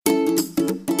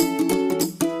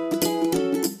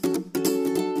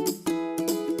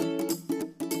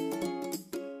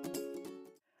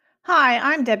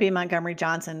Hi, I'm Debbie Montgomery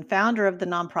Johnson, founder of the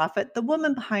nonprofit The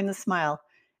Woman Behind the Smile,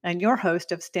 and your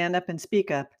host of Stand Up and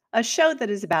Speak Up, a show that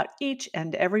is about each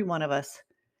and every one of us.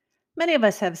 Many of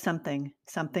us have something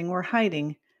we're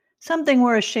hiding, something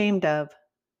we're ashamed of,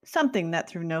 something that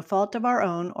through no fault of our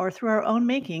own or through our own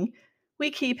making, we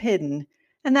keep hidden,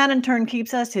 and that in turn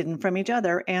keeps us hidden from each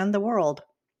other and the world.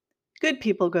 Good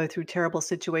people go through terrible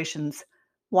situations.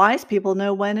 Wise people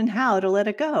know when and how to let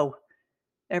it go.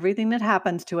 Everything that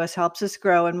happens to us helps us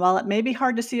grow, and while it may be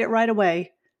hard to see it right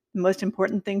away, the most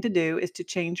important thing to do is to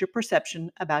change your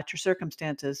perception about your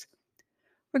circumstances.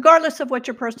 Regardless of what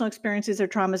your personal experiences or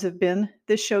traumas have been,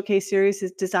 this showcase series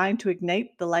is designed to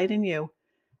ignite the light in you,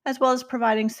 as well as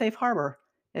providing safe harbor,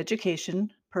 education,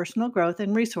 personal growth,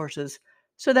 and resources,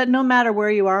 so that no matter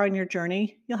where you are on your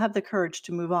journey, you'll have the courage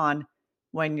to move on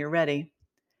when you're ready.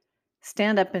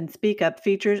 Stand Up and Speak Up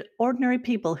features ordinary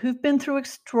people who've been through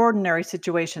extraordinary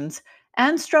situations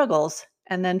and struggles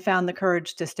and then found the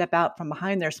courage to step out from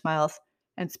behind their smiles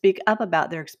and speak up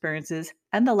about their experiences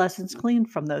and the lessons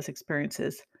gleaned from those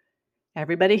experiences.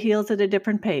 Everybody heals at a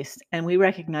different pace, and we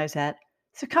recognize that.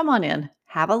 So come on in,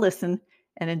 have a listen,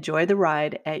 and enjoy the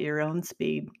ride at your own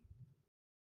speed.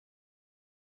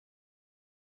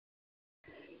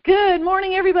 Good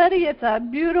morning, everybody. It's a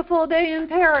beautiful day in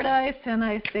paradise, and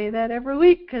I say that every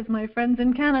week because my friends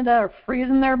in Canada are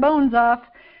freezing their bones off.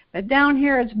 But down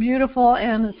here it's beautiful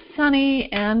and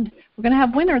sunny, and we're going to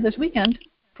have winter this weekend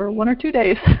for 1 or 2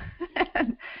 days.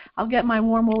 I'll get my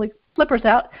warm woolly flippers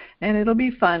out, and it'll be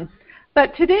fun.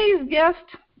 But today's guest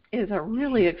is a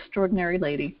really extraordinary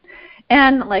lady.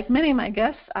 And like many of my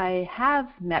guests, I have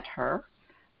met her,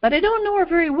 but I don't know her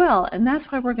very well, and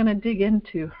that's why we're going to dig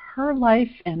into her life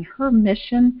and her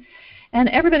mission. And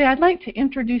everybody, I'd like to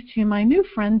introduce to you my new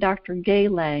friend, Dr. Gay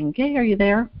Lang. Gay, are you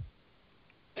there?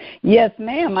 Yes,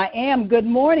 ma'am, I am. Good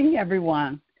morning,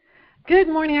 everyone. Good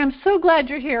morning. I'm so glad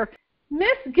you're here.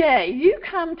 Miss Gay, you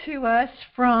come to us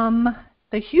from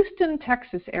the Houston,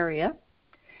 Texas area,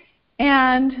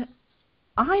 and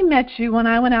I met you when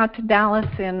I went out to Dallas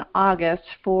in August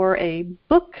for a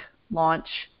book launch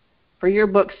for your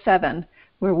book 7,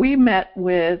 where we met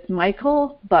with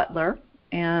Michael Butler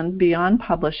and Beyond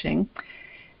Publishing.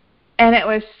 And it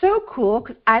was so cool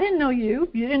because I didn't know you.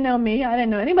 You didn't know me. I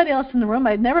didn't know anybody else in the room.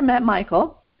 I'd never met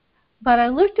Michael. But I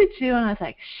looked at you and I was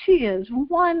like, she is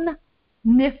one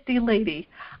nifty lady.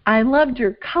 I loved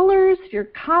your colors, your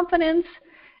confidence,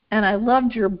 and I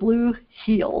loved your blue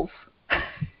heels.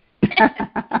 And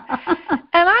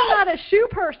I'm not a shoe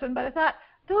person, but I thought,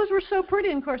 those were so pretty,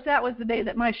 and of course, that was the day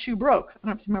that my shoe broke. I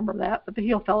don't know if you remember that, but the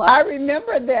heel fell out. I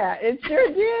remember that. It sure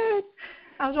did.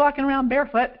 I was walking around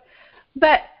barefoot.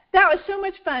 But that was so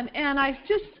much fun, and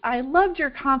I loved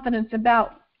your confidence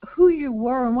about who you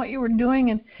were and what you were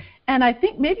doing, and I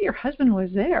think maybe your husband was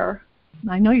there.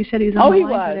 I know you said he's on the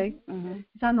line today. Mm-hmm.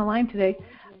 He's on the line today.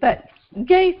 But,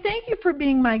 Gay, thank you for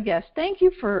being my guest. Thank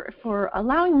you for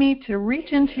allowing me to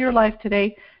reach into your life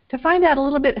today to find out a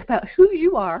little bit about who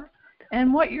you are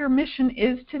and what your mission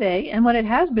is today and what it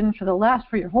has been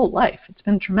for your whole life. It's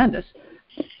been tremendous.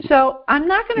 So I'm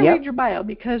not going to read your bio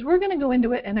because we're going to go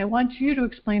into it, and I want you to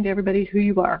explain to everybody who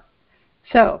you are.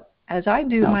 So as I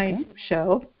do my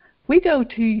show, we go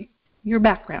to your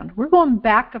background. We're going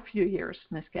back a few years,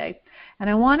 Miss Gay, and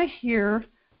I want to hear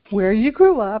where you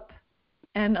grew up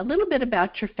and a little bit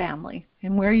about your family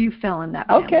and where you fell in that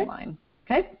family line.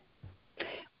 Okay?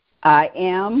 I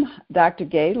am Dr.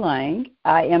 Gay Lang.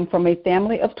 I am from a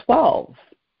family of 12.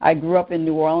 I grew up in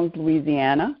New Orleans,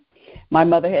 Louisiana. My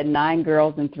mother had 9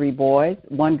 girls and 3 boys.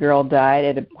 1 girl died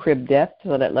at a crib death,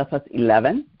 so that left us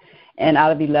 11. And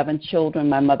out of 11 children,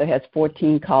 my mother has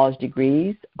 14 college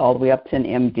degrees, all the way up to an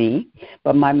MD.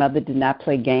 But my mother did not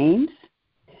play games.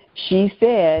 She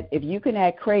said, if you can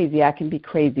act crazy, I can be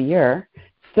crazier.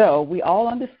 So we all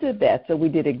understood that. So we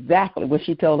did exactly what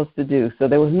she told us to do. So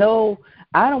there was no,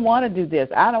 I don't want to do this.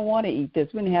 I don't want to eat this.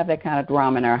 We didn't have that kind of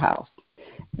drama in our house.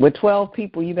 With 12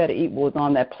 people, you better eat what was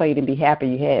on that plate and be happy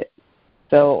you had it.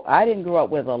 So I didn't grow up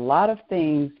with a lot of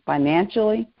things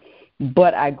financially,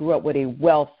 but I grew up with a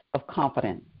wealth of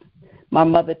confidence. My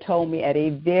mother told me at a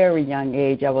very young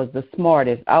age I was the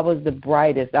smartest, I was the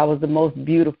brightest, I was the most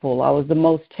beautiful, I was the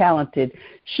most talented.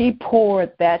 She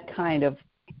poured that kind of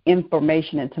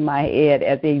information into my head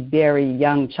as a very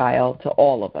young child to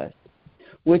all of us,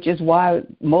 which is why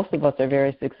most of us are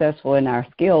very successful in our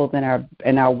skills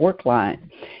and our work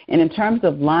line. And in terms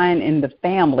of line in the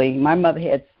family, my mother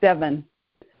had 7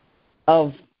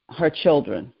 of her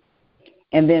children.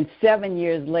 And then 7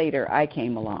 years later, I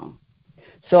came along.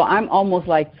 So I'm almost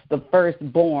like the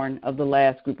firstborn of the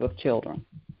last group of children.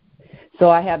 So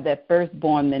I have that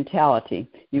firstborn mentality.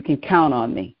 You can count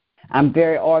on me. I'm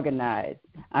very organized.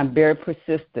 I'm very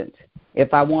persistent.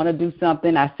 If I want to do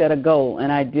something, I set a goal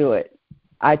and I do it.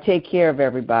 I take care of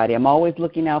everybody. I'm always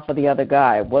looking out for the other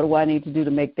guy. What do I need to do to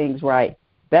make things right?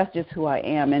 That's just who I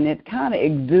am, and it kind of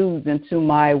exudes into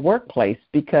my workplace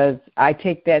because I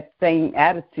take that same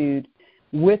attitude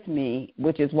with me,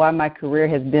 which is why my career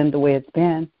has been the way it's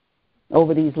been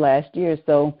over these last years.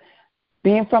 So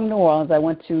being from New Orleans, I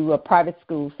went to a private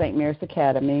school, St. Mary's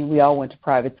Academy. We all went to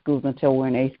private schools until we were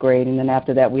in 8th grade, and then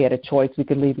after that we had a choice. We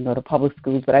could leave and go to public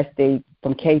schools, but I stayed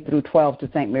from K through 12 to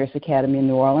St. Mary's Academy in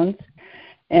New Orleans,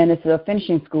 and it's a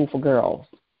finishing school for girls.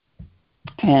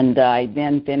 And I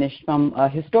then finished from a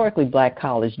historically black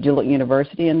college, Gillett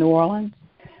University in New Orleans.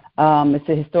 It's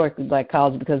a historically black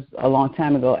college because a long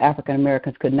time ago, African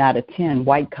Americans could not attend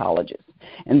white colleges,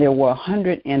 and there were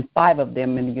 105 of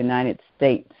them in the United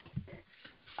States.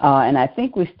 And I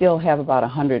think we still have about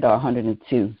 100 or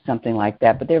 102, something like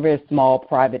that. But they're very small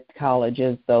private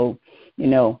colleges, so, you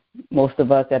know, most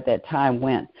of us at that time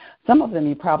went. Some of them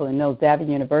you probably know, Xavier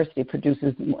University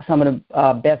produces some of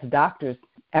the best doctors,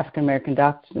 African-American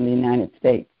doctors in the United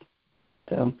States.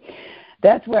 So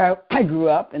that's where I grew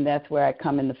up, and that's where I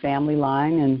come in the family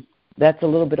line, and that's a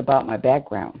little bit about my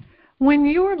background. When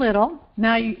you were little,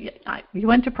 now you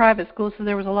went to private school, so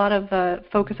there was a lot of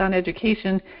focus on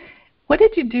education. What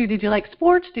did you do? Did you like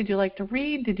sports? Did you like to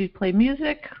read? Did you play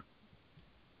music?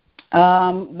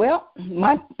 Well,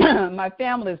 my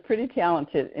family is pretty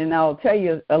talented, and I'll tell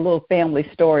you a little family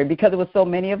story. Because there was so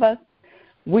many of us,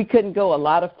 we couldn't go a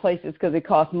lot of places because it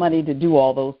cost money to do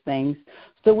all those things.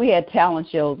 So we had talent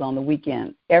shows on the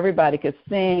weekend. Everybody could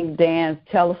sing, dance,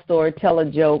 tell a story, tell a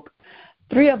joke.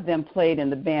 3 of them played in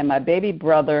the band. My baby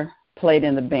brother played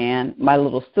in the band. My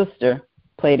little sister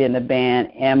played in the band,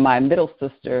 and my middle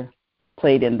sister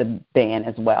played in the band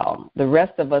as well. The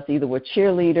rest of us either were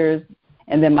cheerleaders,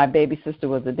 and then my baby sister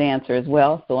was a dancer as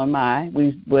well, so am I.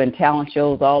 We were in talent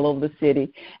shows all over the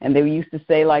city, and they used to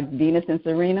say, like, Venus and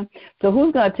Serena, so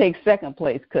who's going to take second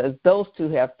place because those 2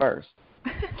 have first.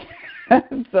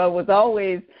 So it was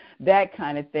always that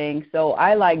kind of thing. So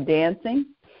I like dancing,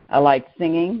 I like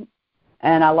singing,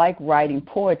 and I like writing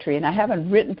poetry. And I haven't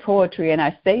written poetry, and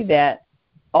I say that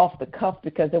off the cuff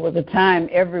because there was a time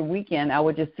every weekend I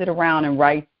would just sit around and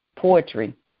write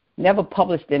poetry. Never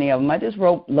published any of them. I just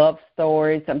wrote love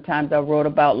stories. Sometimes I wrote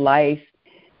about life.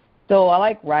 So I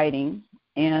like writing,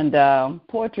 and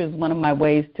poetry is one of my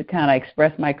ways to kind of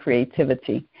express my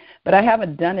creativity. But I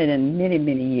haven't done it in many,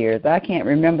 many years. I can't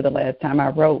remember the last time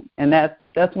I wrote, and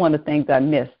that's one of the things I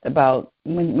missed about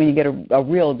when you get a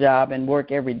real job and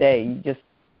work every day. You just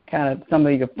kind of, some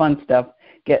of your fun stuff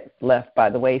gets left by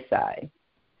the wayside.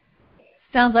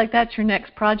 Sounds like that's your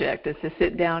next project, is to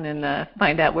sit down and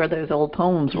find out where those old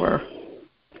poems were.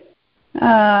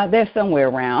 They're somewhere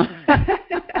around.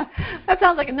 That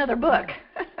sounds like another book.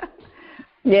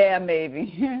 Yeah,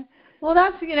 maybe. Well,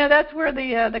 that's where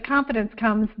the confidence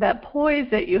comes, that poise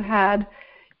that you had.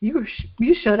 You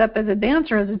showed up as a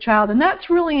dancer as a child, and that's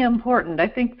really important. I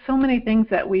think so many things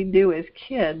that we do as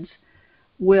kids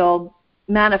will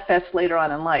manifest later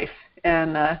on in life,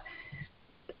 and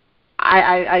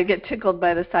I get tickled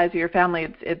by the size of your family.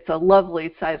 It's a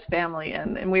lovely sized family,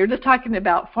 and we were just talking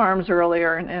about farms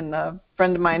earlier, and a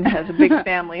friend of mine has a big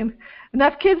family, and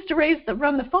enough kids to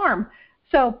run the farm.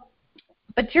 So,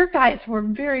 but your guys were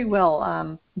very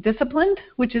well disciplined,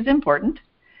 which is important,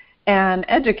 and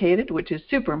educated, which is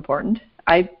super important.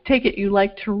 I take it you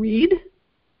like to read?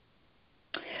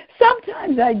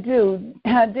 Sometimes I do.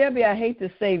 Debbie, I hate to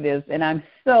say this, and I'm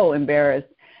so embarrassed.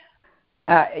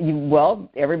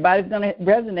 Everybody's going to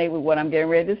resonate with what I'm getting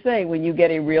ready to say. When you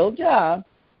get a real job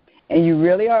and you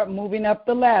really are moving up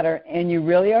the ladder and you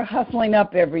really are hustling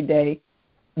up every day,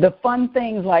 the fun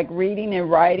things like reading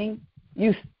and writing,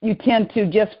 you tend to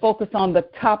just focus on the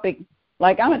topic.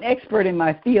 Like, I'm an expert in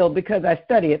my field because I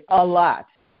study it a lot,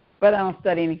 but I don't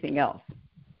study anything else.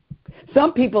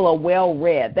 Some people are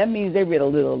well-read. That means they read a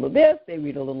little of this, they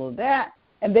read a little of that,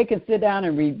 and they can sit down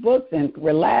and read books and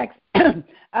relax.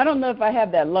 I don't know if I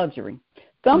have that luxury.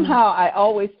 Somehow I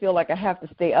always feel like I have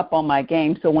to stay up on my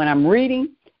game. So when I'm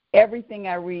reading, everything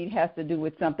I read has to do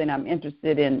with something I'm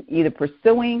interested in either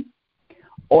pursuing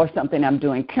or something I'm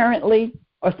doing currently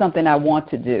or something I want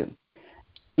to do.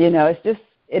 It's just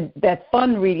that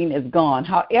fun reading is gone.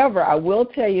 However, I will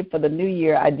tell you, for the new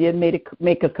year, I did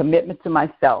make a commitment to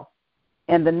myself.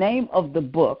 And the name of the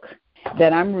book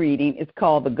that I'm reading is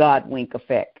called The God Wink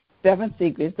Effect: 7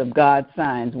 Secrets of God's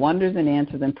Signs, Wonders, and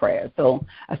Answers in Prayer. So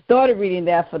I started reading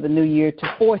that for the new year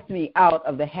to force me out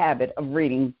of the habit of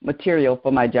reading material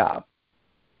for my job.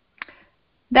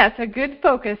 That's a good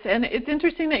focus, and it's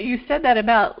interesting that you said that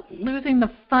about losing the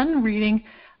fun reading.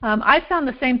 I found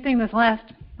the same thing this last,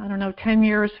 10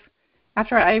 years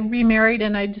after I remarried,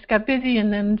 and I just got busy,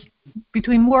 and then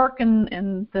between work and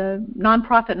the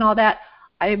nonprofit and all that,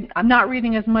 I'm not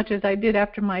reading as much as I did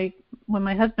after when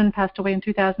my husband passed away in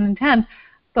 2010.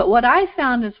 But what I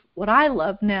found is what I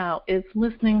love now is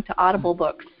listening to Audible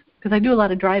books, because I do a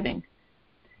lot of driving,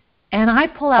 and I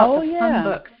pull out fun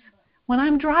books. When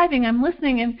I'm driving, I'm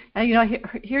listening, and I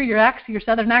hear your accent, your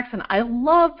Southern accent. I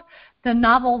love the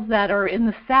novels that are in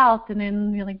the South and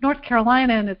in like North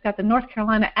Carolina, and it's got the North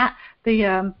Carolina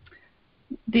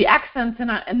the accents,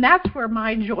 and that's where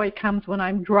my joy comes when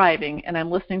I'm driving and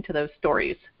I'm listening to those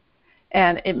stories.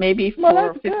 And it may be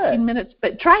for 15 minutes,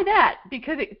 but try that,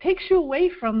 because it takes you away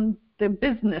from the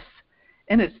business,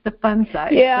 and it's the fun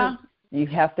side. Yeah, you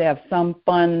have to have some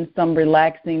fun, some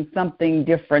relaxing, something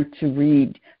different to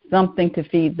read, something to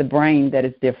feed the brain that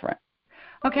is different.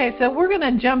 Okay, so we're going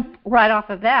to jump right off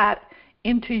of that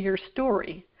into your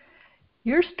story.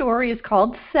 Your story is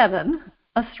called Seven,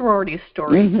 a sorority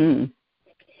story. Mm-hmm.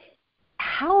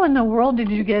 How in the world did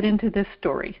you get into this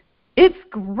story? It's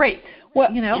great,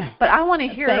 but I want to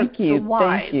hear the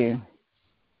why. Thank you.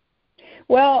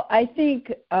 Well, I think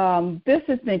this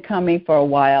has been coming for a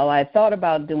while. I thought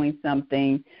about doing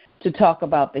something to talk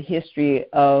about the history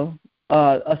of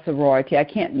a sorority. I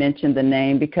can't mention the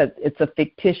name because it's a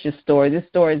fictitious story. This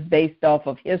story is based off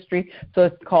of history, so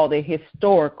it's called a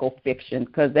historical fiction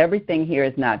because everything here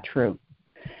is not true.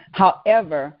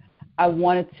 However, I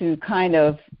wanted to kind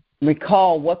of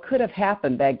recall what could have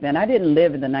happened back then. I didn't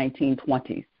live in the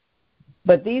 1920s,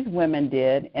 but these women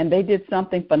did, and they did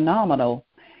something phenomenal.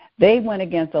 They went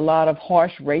against a lot of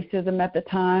harsh racism at the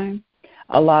time,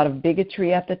 a lot of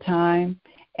bigotry at the time,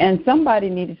 and somebody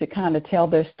needed to kind of tell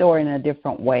their story in a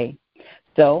different way.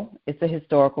 So it's a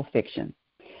historical fiction.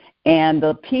 And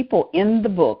the people in the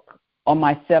book are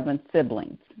my 7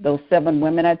 siblings. Those 7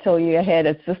 women I told you I had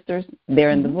as sisters, they're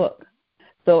in the book.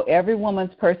 So every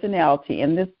woman's personality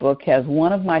in this book has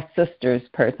one of my sister's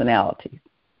personalities.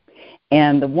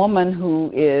 And the woman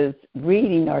who is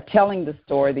reading or telling the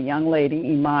story, the young lady,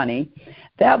 Imani,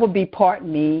 that would be part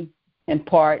me and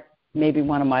part maybe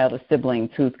one of my other siblings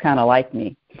who's kind of like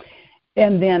me.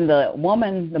 And then the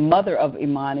woman, the mother of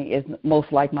Imani, is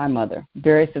most like my mother,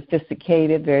 very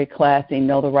sophisticated, very classy,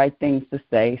 know the right things to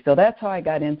say. So that's how I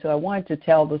got into it. I wanted to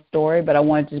tell the story, but I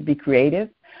wanted to be creative.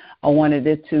 I wanted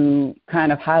it to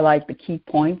kind of highlight the key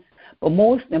points, but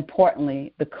most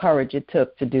importantly, the courage it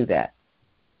took to do that.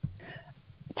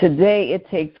 Today, it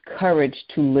takes courage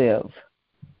to live,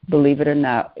 believe it or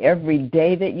not. Every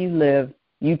day that you live,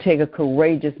 you take a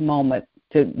courageous moment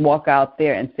to walk out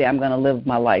there and say, I'm going to live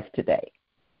my life today.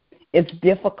 It's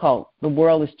difficult. The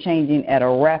world is changing at a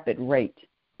rapid rate,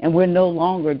 and we're no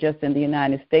longer just in the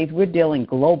United States. We're dealing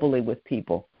globally with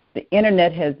people. The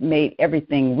Internet has made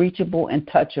everything reachable and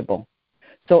touchable.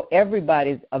 So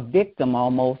everybody's a victim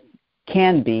almost,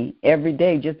 can be, every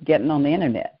day just getting on the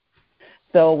Internet.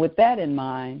 So with that in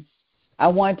mind, I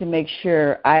wanted to make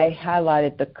sure I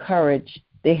highlighted the courage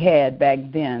they had back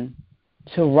then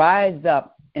to rise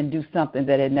up and do something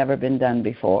that had never been done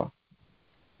before.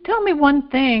 Tell me one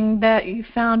thing that you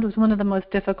found was one of the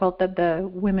most difficult that the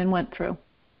women went through.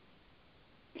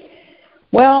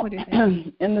 Well,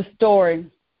 in the story,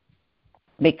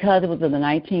 because it was in the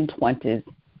 1920s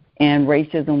and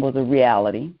racism was a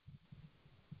reality,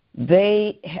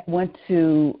 they went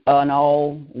to an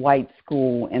all-white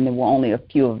school, and there were only a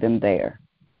few of them there.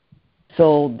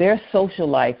 So their social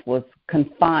life was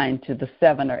confined to the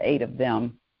 7 or 8 of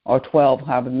them, or 12,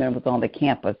 however many was on the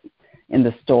campus in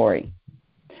the story.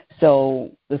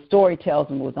 So the story tells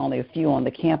them there was only a few on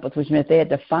the campus, which meant they had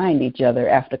to find each other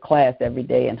after class every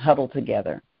day and huddle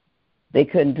together. They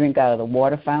couldn't drink out of the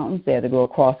water fountains. They had to go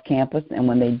across campus, and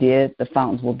when they did, the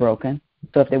fountains were broken.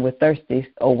 So if they were thirsty,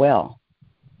 oh well.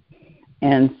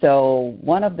 And so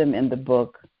one of them in the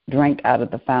book drank out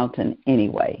of the fountain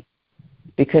anyway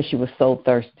because she was so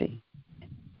thirsty.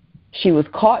 She was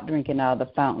caught drinking out of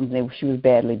the fountain, and she was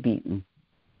badly beaten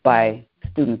by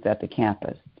students at the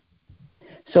campus.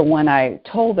 So when I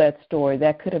told that story,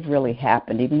 that could have really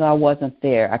happened. Even though I wasn't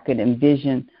there, I could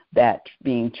envision that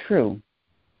being true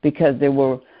because there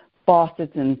were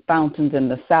faucets and fountains in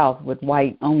the South with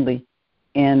white only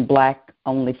and black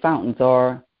only fountains,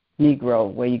 or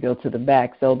Negro, where you go to the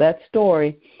back. So that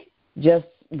story, just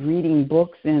reading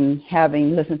books and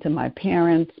having listened to my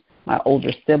parents, my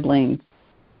older siblings,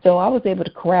 so I was able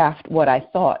to craft what I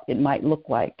thought it might look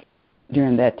like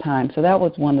during that time. So that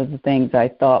was one of the things I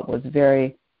thought was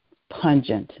very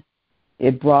pungent.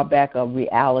 It brought back a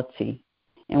reality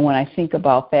And when I think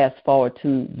about fast forward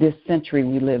to this century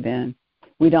we live in,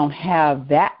 we don't have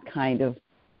that kind of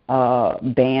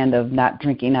ban of not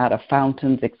drinking out of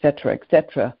fountains, et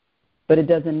cetera, but it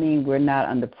doesn't mean we're not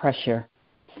under pressure.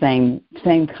 Same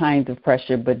kinds of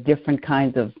pressure, but different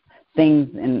kinds of things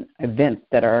and events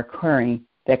that are occurring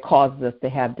that causes us to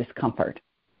have discomfort,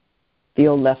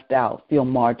 feel left out, feel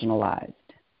marginalized.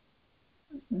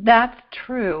 That's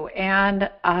true. And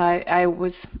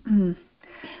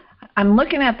I'm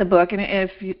looking at the book, and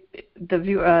if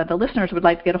the listeners would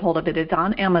like to get a hold of it, it's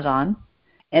on Amazon.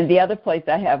 And the other place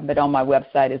I have it on my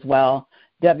website as well,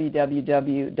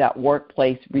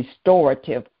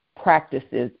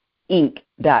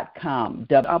 www.workplacerestativepracticesinc.com.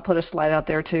 I'll put a slide out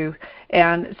there too.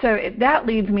 And so that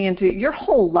leads me into your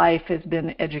whole life has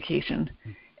been education.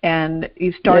 And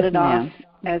you started off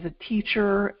as a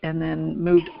teacher and then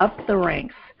moved up the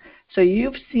ranks. So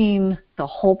you've seen the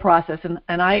whole process. And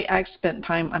I spent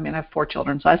time, I have 4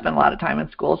 children, so I spent a lot of time in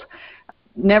schools.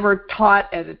 Never taught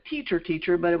as a teacher,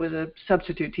 but it was a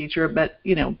substitute teacher, but,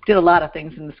 did a lot of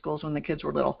things in the schools when the kids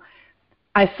were little.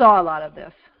 I saw a lot of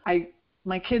this.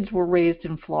 My kids were raised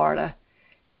in Florida.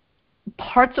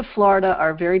 Parts of Florida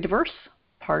are very diverse.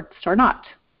 Parts are not.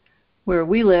 Where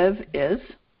we live is,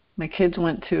 my kids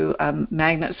went to a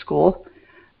magnet school,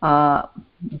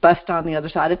 bused on the other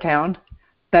side of town,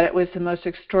 but it was the most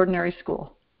extraordinary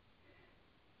school,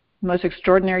 most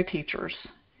extraordinary teachers,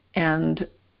 and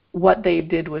what they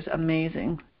did was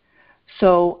amazing.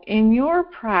 So in your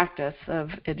practice of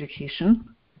education,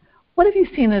 what have you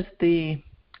seen as the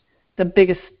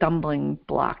biggest stumbling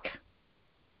block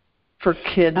for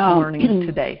kids learning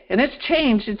today? And it's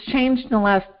changed in the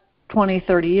last 20,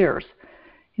 30 years,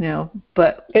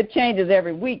 but it changes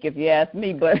every week if you ask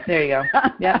me, but there you go.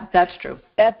 Yeah, that's true.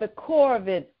 At the core of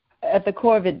it,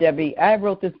 Debbie, I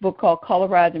wrote this book called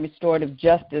Colorizing Restorative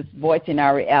Justice, Voicing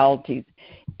Our Realities.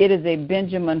 It is a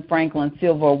Benjamin Franklin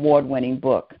Silver Award-winning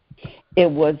book. It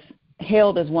was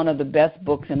hailed as one of the best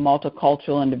books in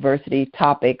multicultural and diversity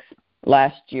topics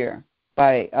last year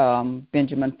by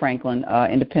Benjamin Franklin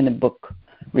Independent Book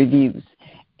Reviews.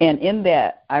 And in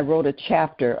that, I wrote a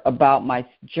chapter about my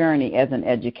journey as an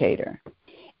educator.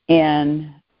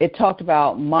 And it talked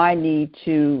about my need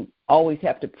to always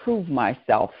have to prove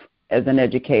myself as an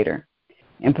educator,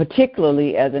 and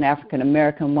particularly as an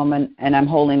African-American woman, and I'm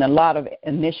holding a lot of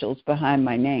initials behind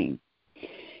my name.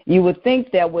 You would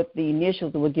think that with the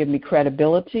initials it would give me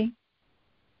credibility,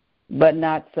 but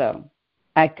not so.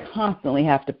 I constantly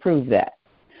have to prove that.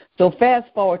 So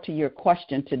fast forward to your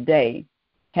question today,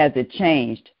 has it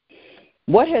changed?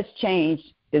 What has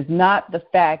changed is not the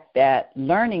fact that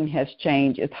learning has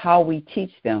changed, it's how we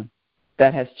teach them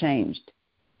that has changed.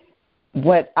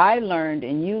 What I learned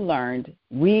and you learned,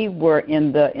 we were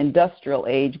in the industrial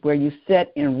age where you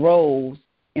sat in rows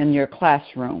in your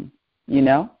classroom,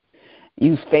 You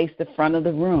face the front of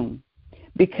the room.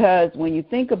 Because when you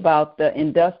think about the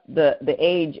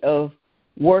age of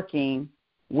working,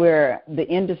 where the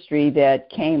industry that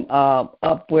came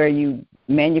up where you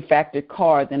manufactured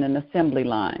cars in an assembly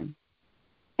line.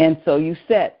 And so you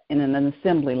sat in an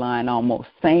assembly line almost,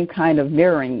 same kind of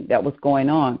mirroring that was going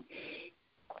on.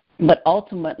 But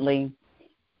ultimately,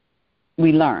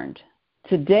 we learned.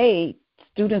 Today,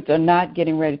 students are not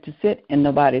getting ready to sit in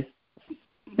nobody's,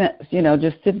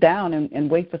 just sit down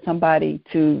and wait for somebody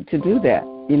to do that.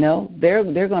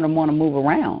 They're going to want to move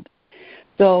around.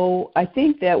 So I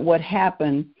think that what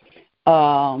happened,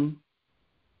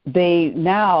 they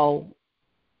now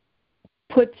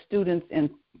put students in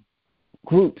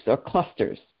groups or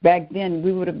clusters. Back then,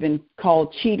 we would have been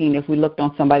called cheating if we looked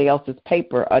on somebody else's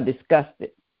paper or discussed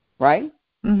it. Right?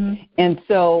 Mm-hmm. And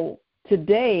so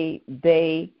today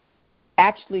they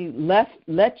actually let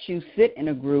you sit in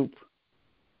a group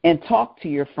and talk to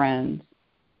your friends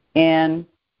and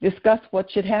discuss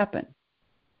what should happen.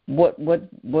 What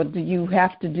do you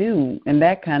have to do and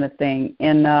that kind of thing.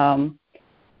 And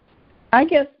I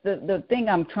guess the thing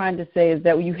I'm trying to say is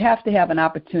that you have to have an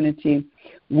opportunity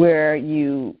where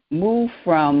you move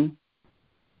from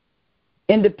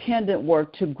independent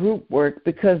work to group work,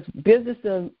 because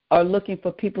businesses are looking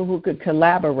for people who could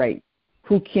collaborate,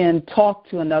 who can talk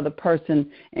to another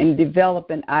person and develop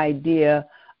an idea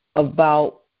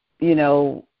about,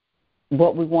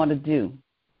 what we want to do,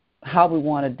 how we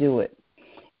want to do it.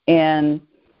 And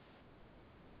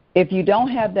if you don't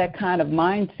have that kind of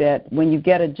mindset, when you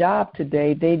get a job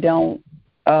today, they don't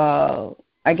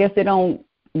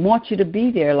want you to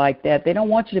be there like that. They don't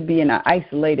want you to be in an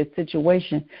isolated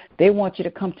situation. They want you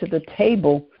to come to the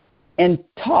table and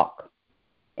talk.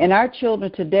 And our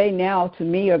children today now, to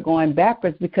me, are going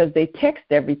backwards because they text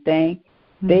everything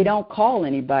They don't call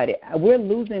anybody. We're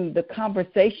losing the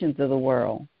conversations of the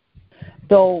world.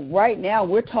 So right now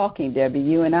we're talking, Debbie,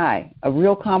 you and I, a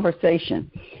real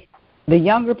conversation. The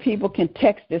younger people can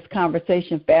text this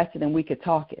conversation faster than we could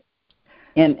talk it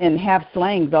and have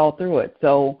slangs all through it.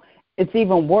 So it's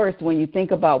even worse when you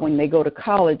think about when they go to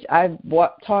college. I've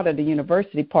taught at a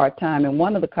university part-time, and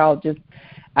one of the colleges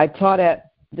I taught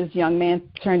at, this young man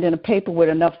turned in a paper with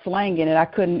enough slang in it, I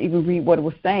couldn't even read what it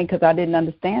was saying because I didn't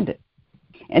understand it.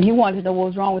 And he wanted to know what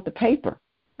was wrong with the paper.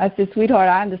 I said, sweetheart,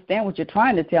 I understand what you're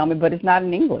trying to tell me, but it's not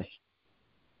in English.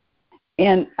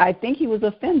 And I think he was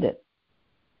offended.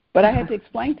 But I had to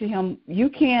explain to him, you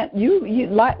can't,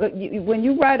 when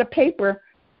you write a paper,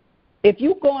 if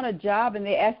you go on a job and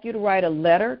they ask you to write a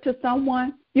letter to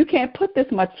someone, you can't put this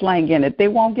much slang in it. They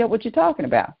won't get what you're talking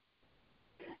about.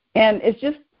 And it's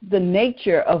just the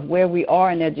nature of where we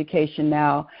are in education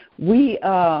now. We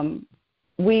want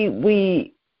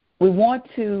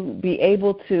to be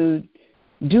able to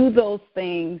do those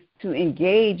things to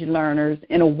engage learners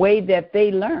in a way that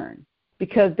they learn,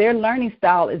 because their learning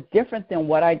style is different than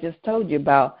what I just told you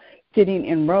about sitting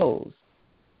in rows,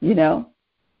 you know.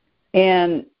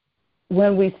 And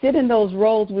when we sit in those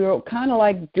roles, we're kind of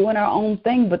like doing our own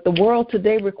thing, but the world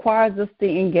today requires us to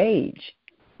engage.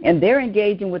 And they're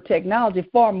engaging with technology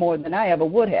far more than I ever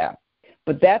would have.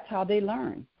 But that's how they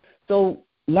learn. So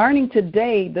learning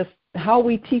today, how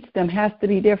we teach them has to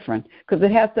be different because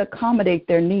it has to accommodate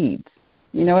their needs.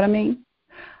 You know what I mean?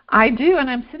 I do, and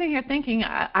I'm sitting here thinking,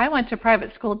 I went to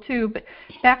private school too, but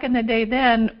back in the day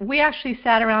then, we actually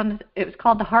sat around, it was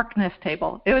called the Harkness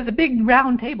table. It was a big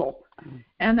round table,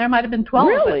 and there might have been 12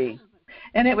 really? of us.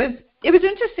 And it was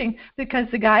interesting because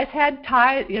the guys had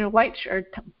ties, white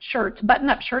shirts,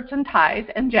 button-up shirts and ties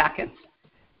and jackets,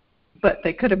 but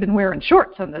they could have been wearing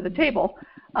shorts under the table.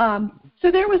 So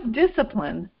there was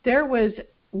discipline. There was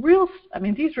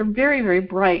these were very, very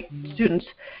bright students.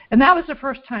 And that was the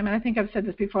first time, and I think I've said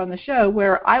this before on the show,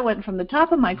 where I went from the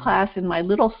top of my class in my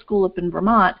little school up in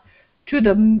Vermont to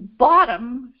the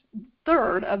bottom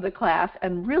third of the class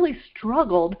and really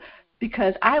struggled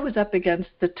because I was up against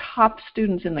the top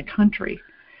students in the country.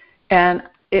 And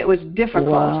it was difficult.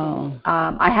 Wow.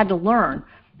 I had to learn.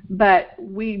 But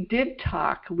we did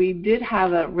talk. We did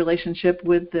have a relationship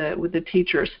with the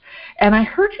teachers. And I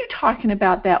heard you talking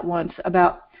about that once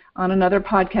on another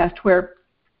podcast where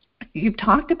you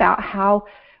talked about how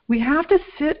we have to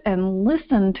sit and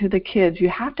listen to the kids. You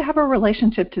have to have a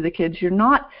relationship to the kids. You're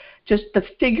not just the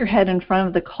figurehead in front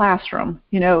of the classroom,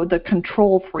 the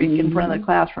control freak in front of the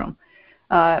classroom.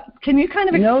 Can you kind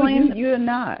of explain? No, you're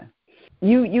not.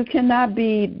 You cannot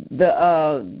be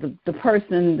the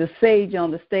person, the sage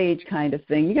on the stage kind of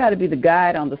thing. You got to be the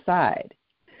guide on the side.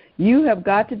 You have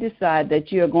got to decide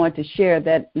that you are going to share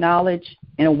that knowledge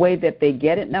in a way that they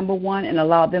get it, number one, and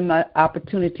allow them an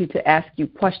opportunity to ask you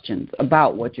questions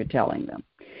about what you're telling them.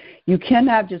 You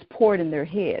cannot just pour it in their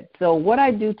head. So what I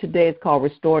do today is called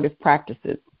restorative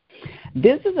practices.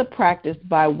 This is a practice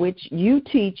by which you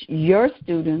teach your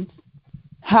students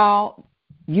how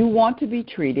you want to be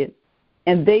treated,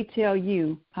 and they tell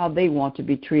you how they want to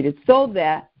be treated, so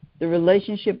that the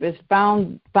relationship is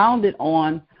founded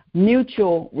on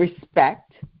mutual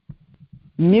respect,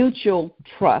 mutual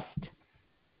trust.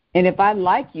 And if I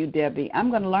like you, Debbie, I'm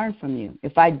going to learn from you.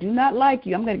 If I do not like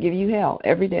you, I'm going to give you hell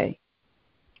every day.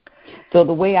 So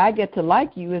the way I get to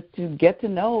like you is to get to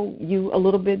know you a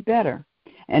little bit better.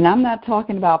 And I'm not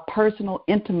talking about personal,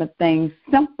 intimate things,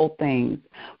 simple things.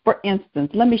 For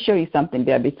instance, let me show you something,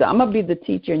 Debbie. So I'm going to be the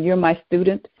teacher, and you're my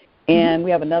student, and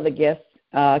we have another guest.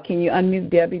 Can you unmute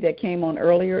Debbie that came on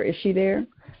earlier? Is she there?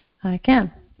 I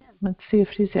can. Let's see if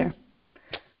she's there.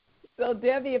 So,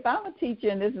 Debbie, if I'm a teacher,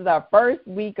 and this is our first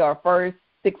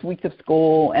 6 weeks of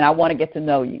school, and I want to get to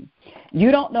know you.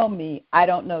 You don't know me. I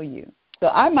don't know you. So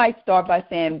I might start by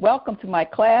saying, welcome to my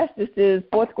class. This is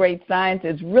 4th grade science.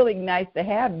 It's really nice to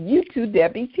have you two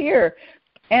Debbies here.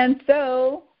 And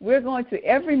so we're going to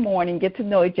every morning get to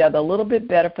know each other a little bit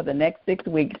better for the next 6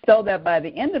 weeks, so that by the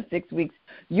end of 6 weeks,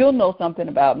 you'll know something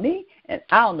about me and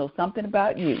I'll know something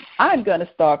about you. I'm going to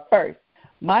start first.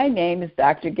 My name is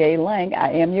Dr. Gay Lang.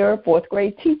 I am your 4th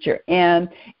grade teacher. And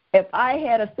if I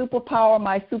had a superpower,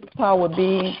 my superpower would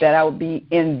be that I would be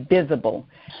invisible.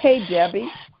 Hey, Debbie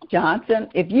Johnson,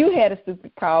 if you had a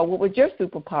superpower, what would your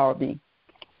superpower be?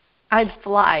 I'd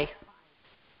fly.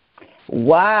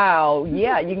 Wow.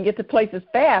 Yeah, you can get to places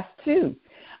fast, too.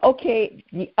 Okay,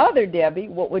 the other Debbie,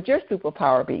 what would your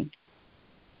superpower be?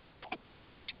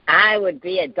 I would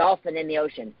be a dolphin in the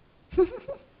ocean.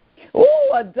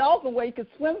 Oh, a dolphin where you can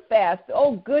swim fast.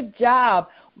 Oh, good job.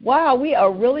 Wow, we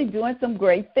are really doing some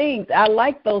great things. I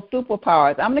like those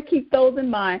superpowers. I'm going to keep those in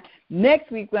mind.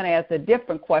 Next week, we're going to ask a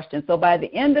different question. So by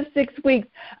the end of 6 weeks,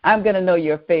 I'm going to know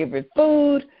your favorite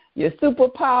food, your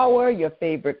superpower, your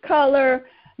favorite color,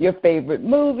 your favorite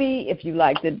movie, if you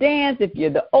like to dance, if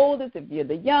you're the oldest, if you're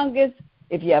the youngest,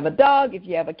 if you have a dog, if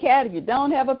you have a cat, if you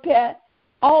don't have a pet.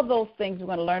 All those things we're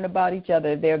going to learn about each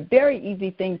other. They're very easy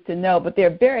things to know, but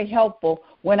they're very helpful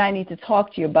when I need to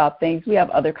talk to you about things. We have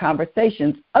other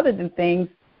conversations other than things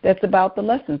that's about the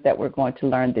lessons that we're going to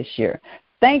learn this year.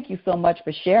 Thank you so much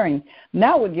for sharing.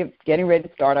 Now we're getting ready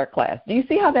to start our class. Do you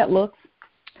see how that looks?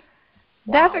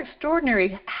 That's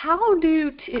extraordinary. How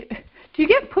do you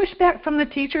get pushback from the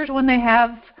teachers when they have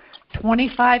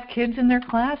 25 kids in their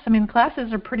class? I mean,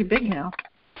 classes are pretty big now.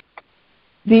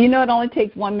 Do you know it only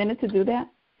takes 1 minute to do that?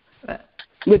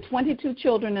 With 22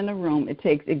 children in a room, it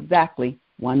takes exactly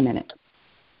 1 minute.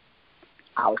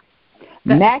 Wow.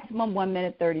 Maximum 1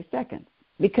 minute, 30 seconds.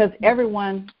 Because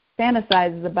everyone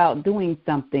fantasizes about doing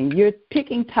something. You're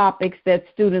picking topics that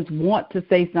students want to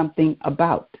say something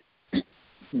about.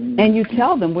 And you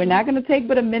tell them, we're not going to take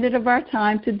but a minute of our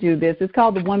time to do this. It's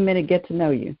called the 1 minute get to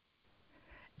know you.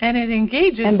 And it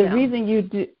engages And the them. reason you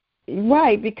do,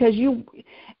 right, because you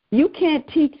can't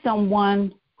teach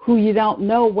someone who you don't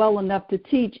know well enough to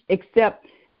teach except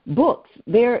books.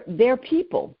 They're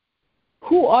people.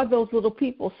 Who are those little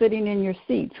people sitting in your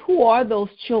seats? Who are those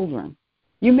children?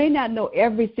 You may not know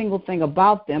every single thing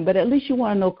about them, but at least you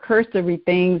want to know cursory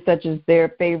things such as their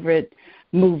favorite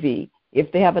movie.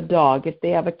 If they have a dog, if they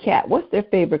have a cat, what's their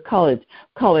favorite color?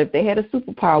 If they had a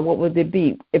superpower, what would it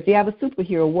be? If they have a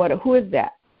superhero, who is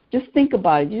that? Just think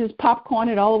about it. You just popcorn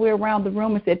it all the way around the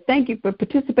room and say, thank you for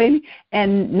participating,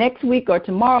 and next week or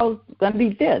tomorrow's going to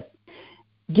be this.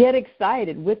 Get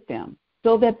excited with them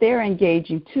so that they're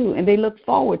engaging too, and they look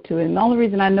forward to it. And the only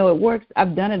reason I know it works,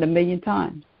 I've done it 1,000,000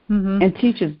 times. Mm-hmm. And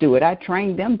teachers do it. I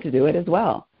train them to do it as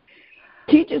well.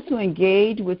 Teachers who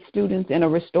engage with students in a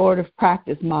restorative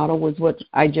practice model was what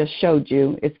I just showed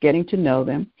you. It's getting to know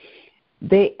them.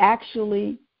 They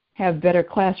actually have better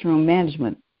classroom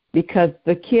management because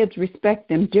the kids respect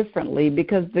them differently,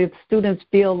 because the students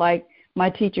feel like my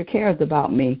teacher cares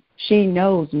about me. She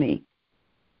knows me.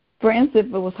 For instance,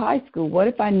 if it was high school, what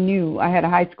if I knew I had a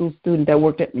high school student that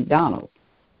worked at McDonald's?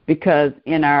 Because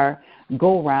in our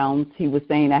go-rounds, he was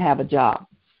saying, I have a job.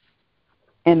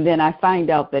 And then I find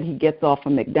out that he gets off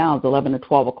from McDonald's 11 or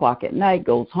 12 o'clock at night,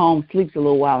 goes home, sleeps a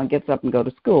little while, and gets up and go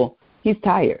to school. He's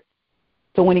tired.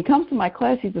 So when he comes to my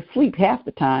class, he's asleep half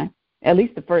the time, at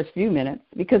least the first few minutes,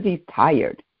 because he's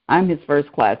tired. I'm his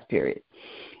first class period.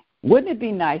 Wouldn't it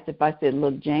be nice if I said,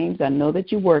 look, James, I know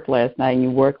that you worked last night and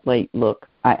you worked late. Look,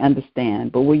 I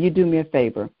understand, but will you do me a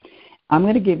favor? I'm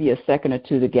going to give you a second or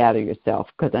two to gather yourself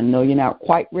because I know you're not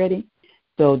quite ready.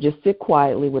 So just sit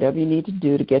quietly, whatever you need to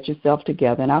do to get yourself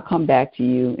together, and I'll come back to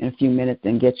you in a few minutes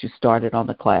and get you started on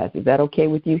the class. Is that okay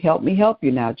with you? Help me help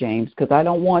you now, James, because I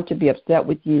don't want to be upset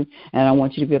with you, and I don't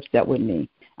want you to be upset with me.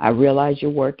 I realize you're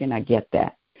working. I get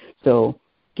that. So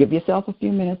give yourself a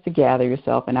few minutes to gather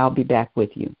yourself, and I'll be back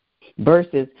with you.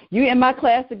 Versus, you in my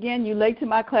class again? You late to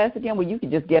my class again? Well, you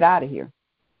can just get out of here.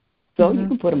 So you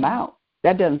can put him out.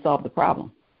 That doesn't solve the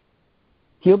problem.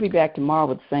 He'll be back tomorrow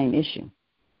with the same issue.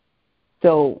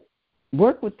 So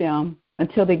work with them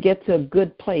until they get to a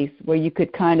good place where you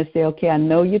could kind of say, okay, I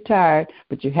know you're tired,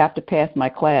 but you have to pass my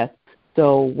class.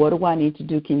 So what do I need to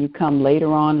do? Can you come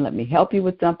later on? Let me help you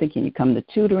with something. Can you come to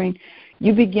tutoring?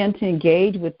 You begin to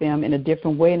engage with them in a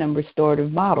different way in a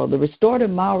restorative model. The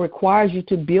restorative model requires you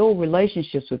to build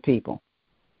relationships with people.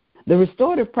 The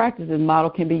restorative practices model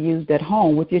can be used at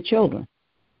home with your children.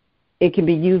 It can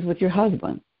be used with your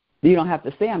husband. You don't have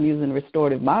to say I'm using a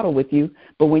restorative model with you,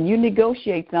 but when you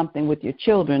negotiate something with your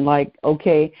children, like,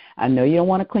 okay, I know you don't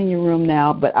want to clean your room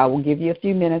now, but I will give you a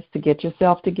few minutes to get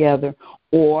yourself together,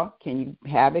 or can you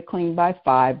have it cleaned by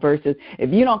 5 versus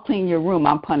if you don't clean your room,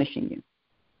 I'm punishing you.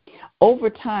 Over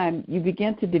time, you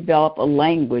begin to develop a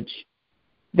language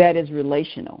that is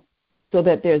relational so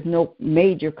that there's no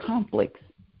major conflicts.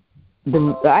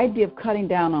 The idea of cutting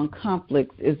down on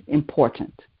conflicts is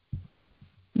important,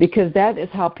 because that is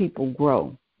how people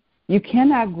grow. You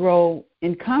cannot grow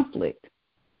in conflict.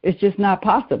 It's just not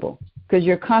possible because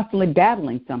you're constantly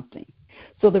battling something.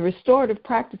 So the restorative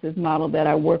practices model that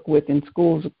I work with in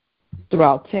schools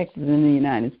throughout Texas and in the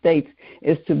United States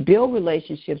is to build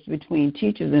relationships between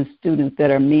teachers and students that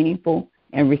are meaningful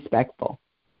and respectful,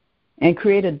 and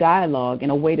create a dialogue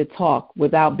and a way to talk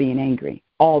without being angry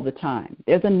all the time.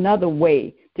 There's another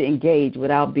way to engage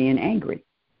without being angry.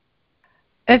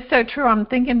 It's so true. I'm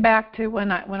thinking back to when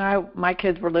my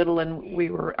kids were little and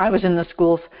I was in the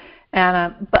schools,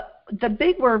 and but the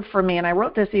big word for me, and I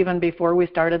wrote this even before we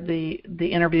started the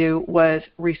interview, was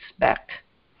respect.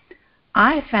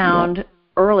 I found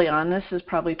early on, this is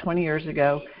probably 20 years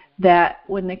ago, that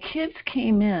when the kids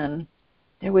came in,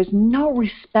 there was no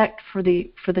respect for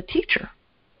the teacher.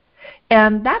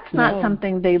 And that's not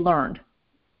something they learned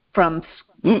from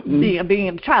being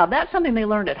a child. That's something they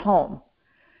learned at home.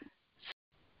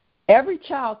 Every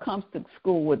child comes to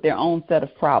school with their own set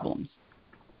of problems.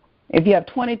 If you have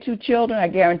 22 children, I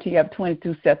guarantee you have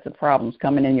 22 sets of problems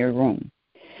coming in your room.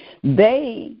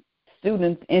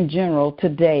 Students in general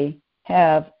today,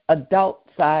 have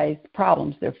adult-sized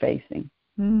problems they're facing.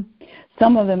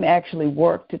 Some of them actually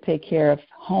work to take care of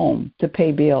home, to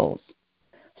pay bills.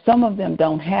 Some of them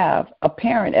don't have a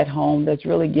parent at home that's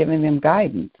really giving them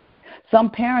guidance. Some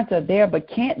parents are there but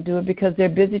can't do it because they're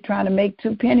busy trying to make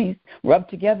 2 pennies rub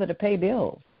together to pay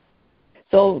bills.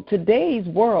 So today's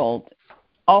world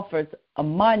offers a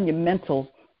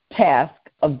monumental task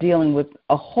of dealing with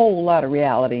a whole lot of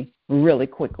reality really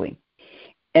quickly.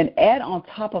 And add on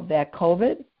top of that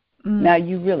COVID, now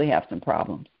you really have some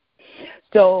problems.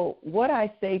 So what I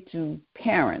say to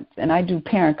parents, and I do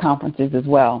parent conferences as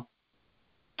well,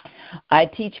 I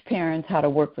teach parents how to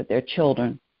work with their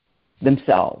children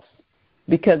themselves.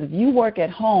 Because if you work at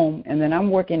home and then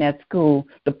I'm working at school,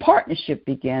 the partnership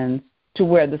begins to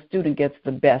where the student gets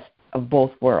the best of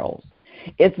both worlds.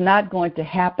 It's not going to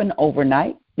happen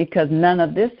overnight because none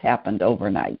of this happened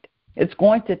overnight. It's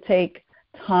going to take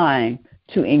time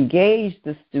to engage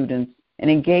the students and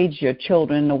engage your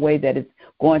children in a way that is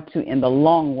going to, in the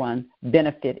long run,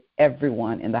 benefit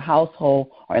everyone in the household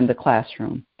or in the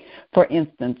classroom. For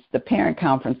instance, the parent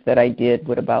conference that I did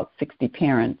with about 60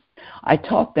 parents, I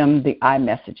taught them the I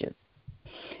messages.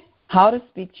 How to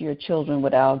speak to your children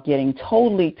without getting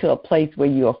totally to a place where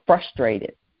you are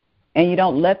frustrated. And you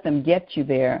don't let them get you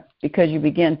there because you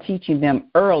begin teaching them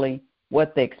early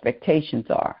what the expectations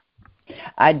are.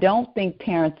 I don't think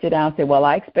parents sit down and say, well,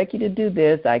 I expect you to do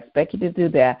this, I expect you to do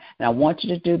that, and I want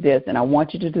you to do this, and I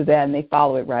want you to do that, and they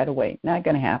follow it right away. Not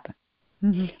going to happen.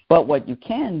 But what you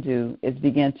can do is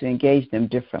begin to engage them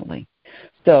differently.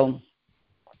 So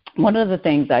one of the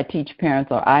things I teach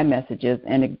parents are I messages,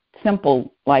 and it's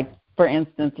simple, like, for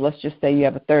instance, let's just say you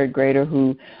have a 3rd grader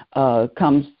who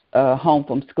comes home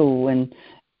from school and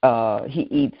he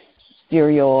eats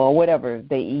cereal or whatever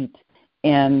they eat,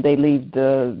 and they leave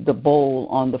the bowl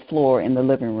on the floor in the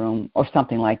living room or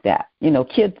something like that. You know,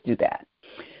 kids do that.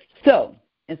 So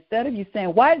instead of you saying,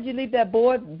 why did you leave that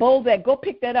bowl there? Go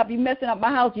pick that up. You're messing up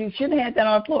my house. You shouldn't have had that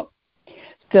on the floor.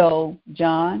 So,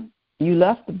 John, you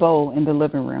left the bowl in the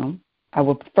living room. I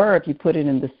would prefer if you put it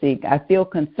in the sink. I feel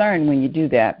concerned when you do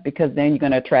that because then you're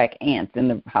going to attract ants in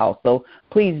the house. So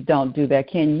please don't do that.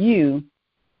 Can you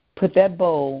put that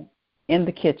bowl in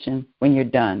the kitchen when you're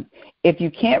done? If you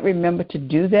can't remember to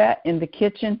do that in the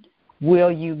kitchen,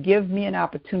 will you give me an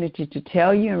opportunity to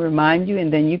tell you and remind you,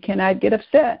 and then you cannot get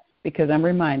upset because I'm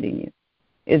reminding you?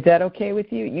 Is that okay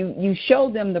with you? You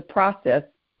show them the process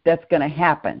that's going to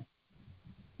happen.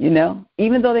 You know,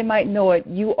 even though they might know it,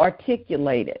 you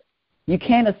articulate it. You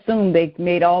can't assume they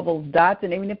made all those dots,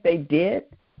 and even if they did,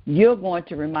 you're going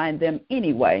to remind them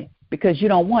anyway because you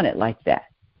don't want it like that.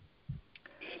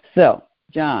 So,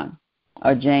 John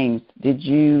or James, did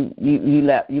you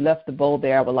left the bowl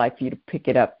there? I would like for you to pick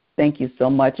it up. Thank you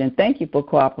so much, and thank you for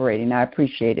cooperating. I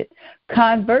appreciate it.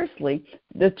 Conversely,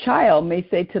 the child may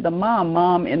say to the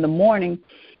mom, in the morning,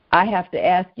 I have to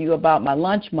ask you about my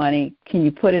lunch money. Can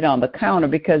you put it on the counter?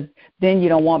 Because then you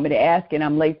don't want me to ask and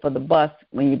I'm late for the bus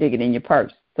when you dig it in your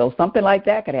purse. So something like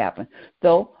that could happen.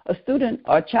 So a student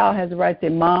or a child has the right to say,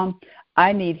 Mom,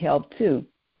 I need help too.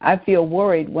 I feel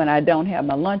worried when I don't have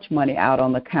my lunch money out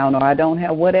on the counter or I don't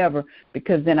have whatever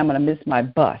because then I'm going to miss my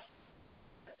bus.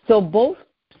 So both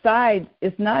sides,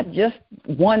 it's not just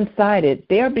one-sided.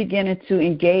 They're beginning to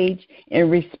engage in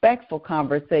respectful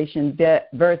conversation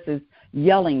versus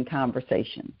yelling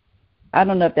conversation. I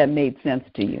don't know if that made sense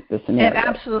to you, the scenario.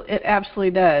 It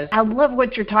absolutely does. I love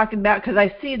what you're talking about because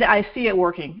I see it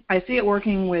working. I see it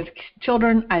working with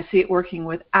children. I see it working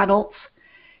with adults.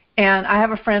 And I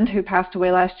have a friend who passed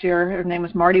away last year. Her name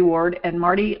was Marty Ward, and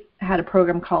Marty had a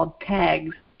program called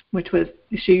TAGS, which was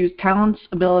she used talents,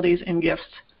 abilities, and gifts,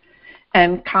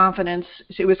 and confidence.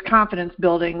 It was confidence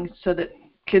building so that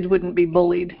kids wouldn't be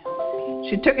bullied.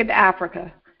 She took it to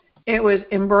Africa. It was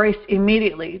embraced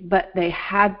immediately, but they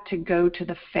had to go to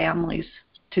the families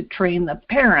to train the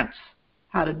parents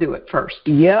how to do it first.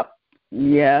 Yep.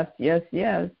 Yes.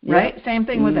 Right? Same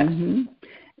thing with us.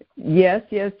 Yes.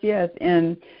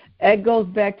 And it goes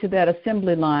back to that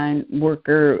assembly line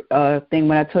worker thing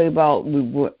when I tell you about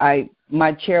I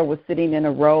my chair was sitting in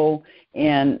a row,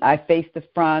 and I faced the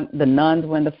front. The nuns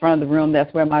were in the front of the room.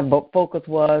 That's where my focus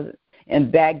was.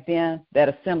 And back then, that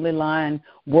assembly line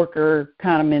worker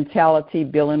kind of mentality,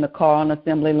 building the car on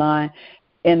assembly line.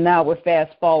 And now we're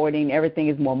fast forwarding. Everything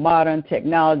is more modern.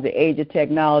 Technology, the age of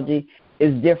technology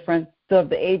is different. So if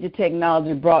the age of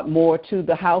technology brought more to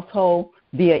the household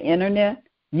via internet,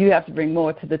 you have to bring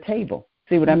more to the table.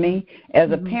 See what I mean?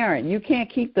 As a parent, you can't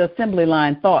keep the assembly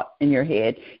line thought in your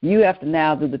head. You have to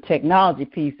now do the technology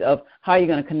piece of how you're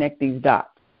going to connect these dots.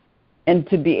 And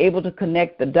to be able to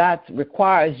connect the dots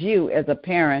requires you as a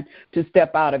parent to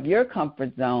step out of your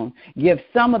comfort zone, give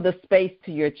some of the space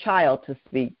to your child to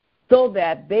speak so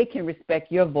that they can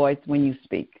respect your voice when you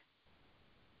speak.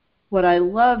 What I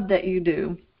love that you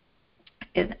do,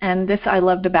 and this I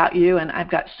loved about you, and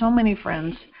I've got so many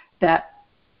friends that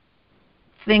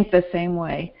think the same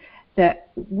way,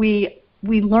 that we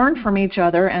learn from each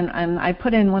other, and I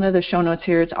put in one of the show notes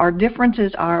here, it's our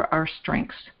differences are our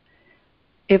strengths.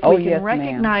 If we can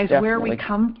recognize where we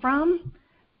come from,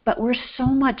 but we're so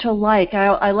much alike.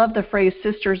 I love the phrase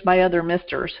sisters by other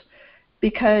misters,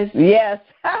 because yes,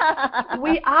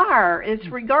 we are. It's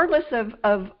regardless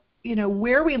of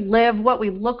where we live, what we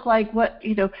look like,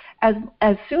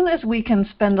 as soon as we can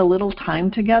spend a little time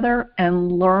together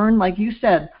and learn, like you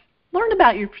said, learn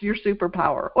about your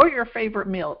superpower or your favorite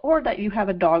meal or that you have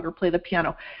a dog or play the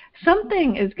piano.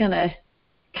 Something is going to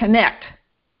connect.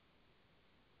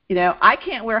 I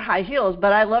can't wear high heels,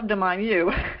 but I love them on you.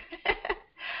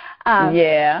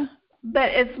 Yeah.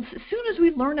 But as soon as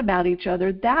we learn about each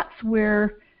other, that's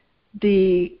where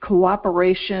the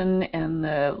cooperation and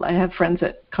I have friends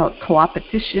that call it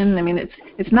co-opetition. I mean,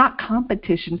 it's not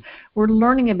competition. We're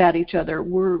learning about each other.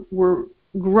 We're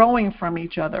growing from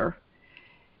each other.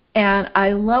 And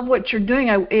I love what you're doing.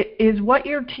 Is what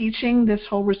you're teaching, this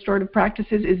whole restorative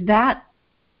practices, is that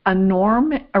a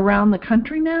norm around the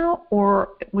country now, or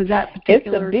was that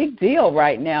particular? It's a big deal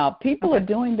right now. People are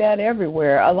doing that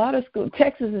everywhere. A lot of schools.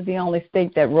 Texas is the only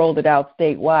state that rolled it out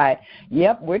statewide.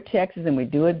 Yep, we're Texas and we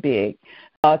do it big.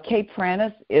 Kate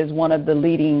Prentice is one of the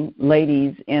leading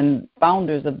ladies and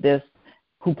founders of this,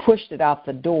 who pushed it out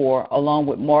the door, along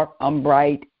with Mark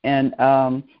Umbright and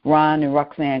Ron and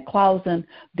Roxanne Clausen.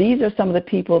 These are some of the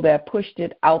people that pushed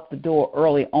it out the door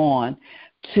early on,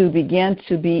 to begin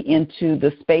to be into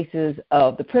the spaces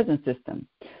of the prison system.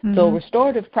 Mm-hmm. So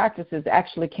restorative practices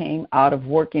actually came out of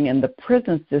working in the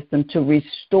prison system to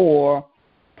restore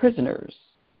prisoners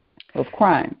of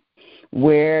crime,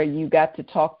 where you got to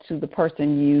talk to the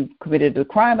person you committed the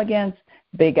crime against.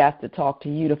 They got to talk to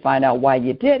you to find out why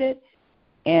you did it.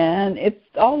 And it's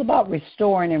all about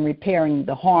restoring and repairing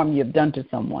the harm you've done to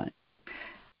someone.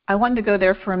 I wanted to go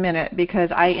there for a minute because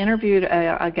I interviewed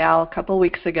a gal a couple of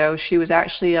weeks ago. She was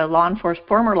actually a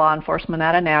former law enforcement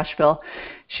out of Nashville.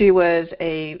 She was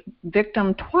a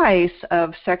victim twice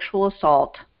of sexual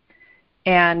assault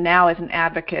and now is an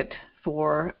advocate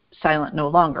for Silent No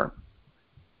Longer.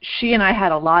 She and I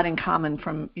had a lot in common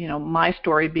from, my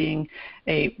story being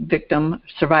a victim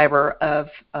survivor of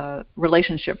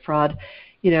relationship fraud.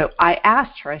 I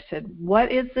asked her, I said, what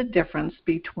is the difference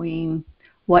between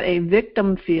what a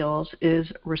victim feels is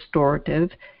restorative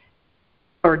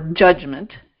or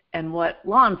judgment and what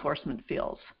law enforcement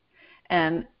feels?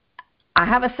 And I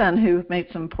have a son who made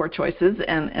some poor choices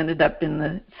and ended up in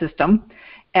the system.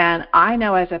 And I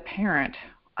know as a parent,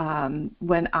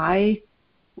 when I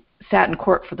sat in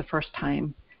court for the first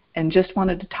time and just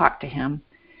wanted to talk to him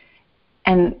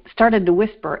and started to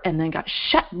whisper and then got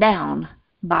shut down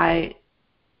by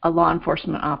a law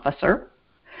enforcement officer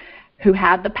who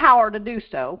had the power to do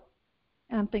so.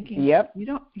 And I'm thinking, yep. You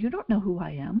don't know who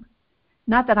I am.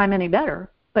 Not that I'm any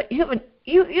better, but you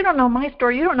don't know my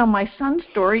story. You don't know my son's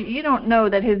story. You don't know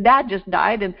that his dad just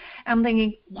died. And I'm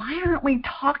thinking, why aren't we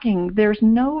talking? There's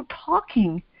no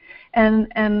talking.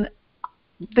 And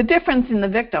the difference in the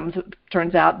victims, it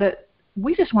turns out that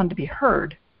we just wanted to be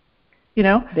heard.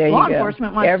 Law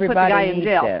enforcement wants to put the guy in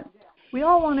jail. That. We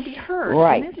all want to be heard.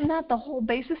 Right. And isn't that the whole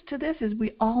basis to this, is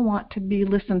we all want to be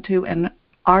listened to and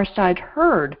our side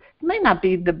heard? It may not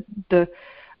be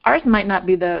ours might not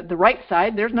be the right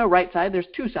side. There's no right side. There's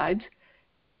two sides.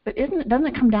 But doesn't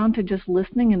it come down to just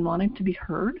listening and wanting to be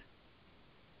heard?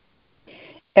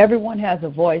 Everyone has a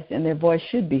voice, and their voice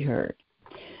should be heard.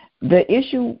 The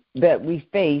issue that we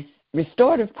face,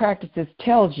 restorative practices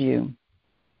tells you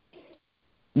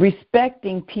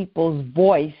respecting people's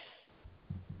voice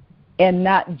and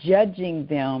not judging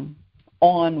them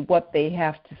on what they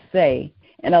have to say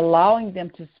and allowing them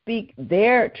to speak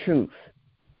their truth,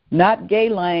 not Gay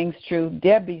Lang's truth,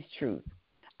 Debbie's truth.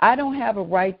 I don't have a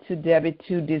right to, Debbie,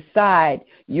 to decide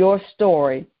your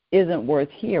story isn't worth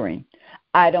hearing.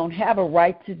 I don't have a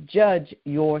right to judge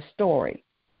your story.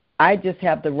 I just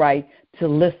have the right to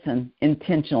listen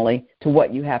intentionally to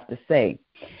what you have to say.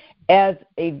 As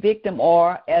a victim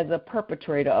or as a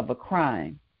perpetrator of a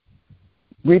crime,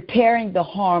 repairing the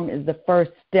harm is the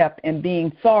first step in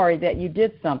being sorry that you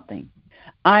did something.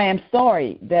 I am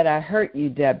sorry that I hurt you,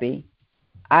 Debbie.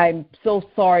 I'm so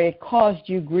sorry it caused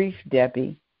you grief,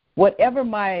 Debbie. Whatever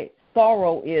my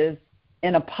sorrow is,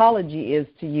 an apology is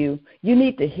to you, you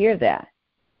need to hear that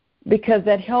because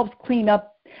that helps clean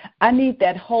up. I need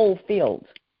that hole filled.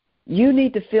 You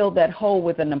need to fill that hole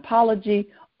with an apology,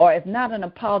 or if not an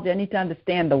apology, I need to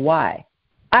understand the why.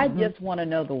 I just want to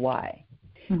know the why.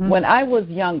 When I was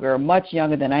younger, much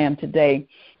younger than I am today,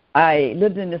 I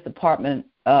lived in this apartment,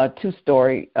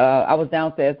 2-story. I was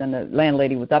downstairs and the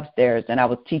landlady was upstairs, and I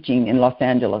was teaching in Los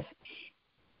Angeles.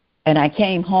 And I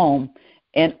came home,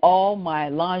 and all my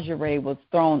lingerie was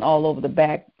thrown all over the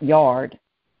backyard,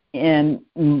 and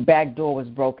the back door was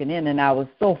broken in, and I was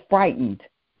so frightened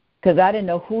because I didn't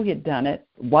know who had done it,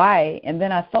 why, and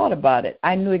then I thought about it.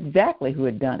 I knew exactly who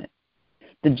had done it.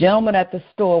 The gentleman at the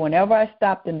store, whenever I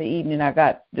stopped in the evening, I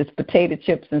got this potato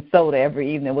chips and soda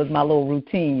every evening. It was my little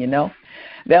routine, you know.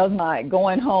 That was my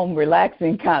going home,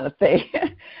 relaxing kind of thing,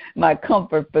 my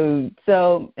comfort food.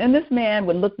 So, and this man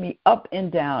would look me up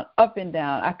and down, up and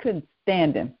down. I couldn't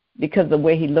stand him because of the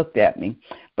way he looked at me.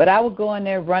 But I would go in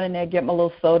there, run in there, get my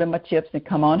little soda and my chips and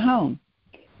come on home.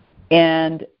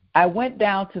 And I went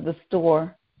down to the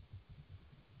store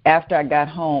after I got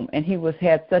home, and he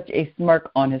had such a smirk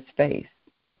on his face.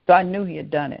 So I knew he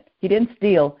had done it. He didn't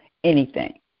steal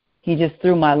anything. He just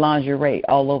threw my lingerie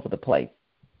all over the place.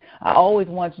 I always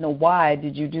wanted to know, why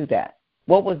did you do that?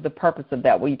 What was the purpose of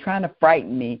that? Were you trying to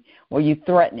frighten me? Were you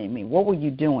threatening me? What were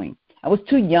you doing? I was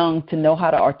too young to know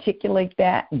how to articulate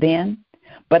that then,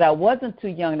 but I wasn't too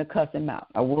young to cuss him out.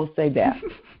 I will say that.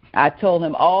 I told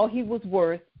him all he was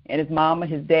worth, and his mama,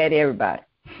 his dad, everybody.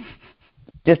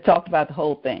 Just talked about the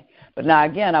whole thing. But now,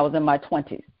 again, I was in my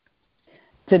 20s.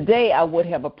 Today, I would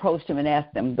have approached him and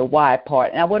asked him the why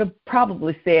part, and I would have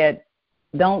probably said,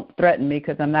 don't threaten me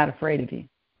because I'm not afraid of you.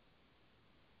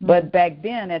 But back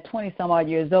then, at 20-some-odd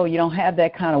years old, you don't have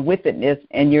that kind of wickedness,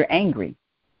 and you're angry.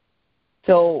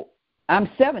 So I'm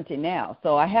 70 now,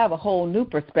 so I have a whole new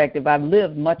perspective. I've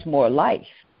lived much more life.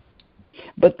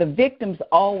 But the victims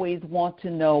always want to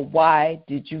know, why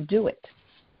did you do it?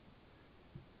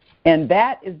 And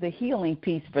that is the healing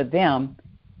piece for them.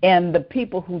 And the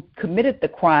people who committed the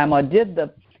crime or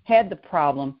had the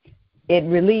problem, it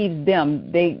relieves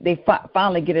them. They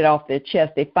finally get it off their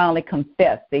chest. They finally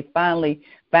confess. They finally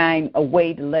find a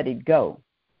way to let it go.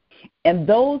 And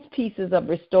those pieces of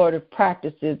restorative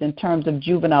practices in terms of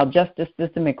juvenile justice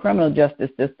system and criminal justice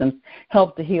systems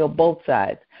help to heal both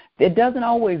sides. It doesn't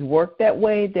always work that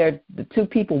way. The two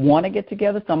people want to get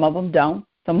together. Some of them don't.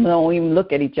 Some of them don't even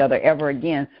look at each other ever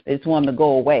again. They just want them to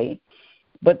go away.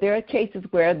 But there are cases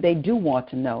where they do want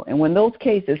to know. And when those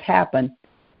cases happen,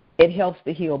 it helps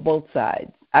to heal both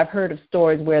sides. I've heard of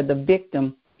stories where the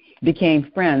victim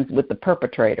became friends with the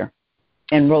perpetrator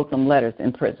and wrote them letters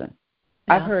in prison.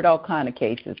 Yeah. I've heard all kinds of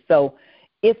cases. So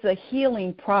it's a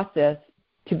healing process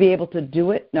to be able to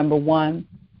do it, number one.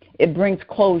 It brings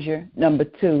closure, number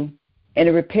two, and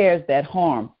it repairs that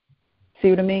harm.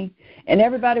 See what I mean? And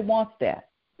everybody wants that.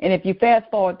 And if you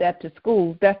fast forward that to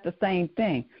schools, that's the same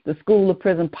thing. The school to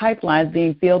prison pipeline is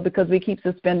being filled because we keep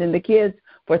suspending the kids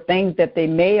for things that they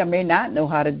may or may not know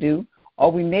how to do,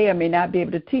 or we may or may not be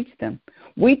able to teach them.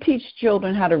 We teach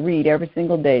children how to read every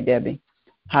single day, Debbie,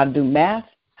 how to do math,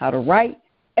 how to write.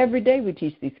 Every day we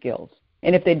teach these skills.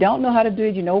 And if they don't know how to do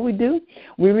it, you know what we do?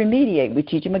 We remediate. We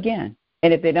teach them again.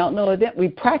 And if they don't know it, we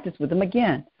practice with them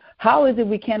again. How is it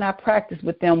we cannot practice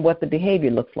with them what the behavior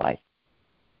looks like?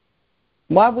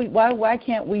 Why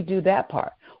can't we do that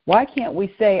part? Why can't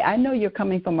we say, I know you're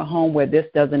coming from a home where this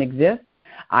doesn't exist.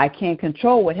 I can't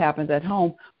control what happens at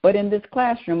home, but in this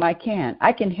classroom I can.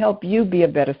 I can help you be a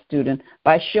better student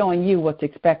by showing you what's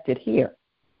expected here.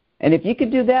 And if you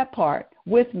could do that part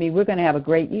with me, we're going to have a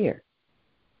great year.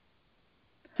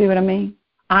 See what I mean?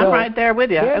 I'm right there with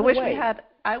you. I wish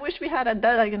we had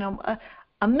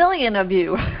a million of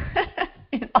you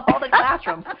in all the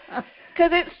classrooms.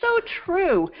 Because it's so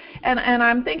true. And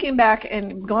I'm thinking back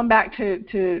and going back to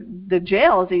the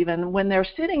jails even, when they're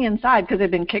sitting inside because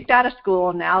they've been kicked out of school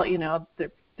and now, you know,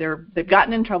 they've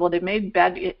gotten in trouble. They've made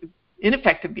bad,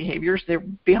 ineffective behaviors. They're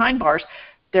behind bars.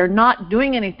 They're not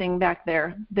doing anything back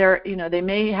there. They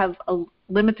may have a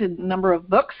limited number of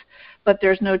books, but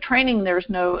there's no training. There's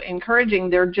no encouraging.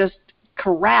 They're just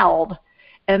corralled.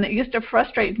 And it used to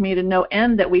frustrate me to no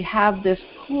end that we have this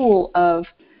pool of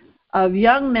of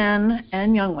young men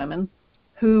and young women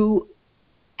who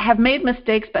have made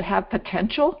mistakes but have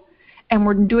potential, and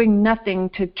we're doing nothing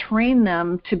to train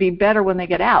them to be better when they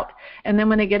get out. And then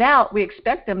when they get out, we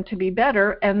expect them to be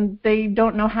better, and they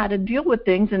don't know how to deal with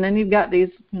things. And then you've got these,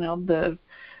 the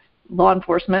law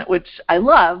enforcement, which I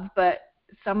love, but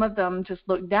some of them just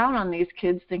look down on these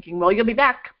kids thinking, well, you'll be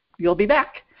back.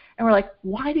 And we're like,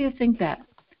 why do you think that?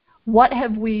 What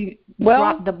have we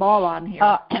dropped the ball on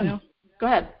here? Go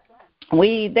ahead.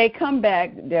 They come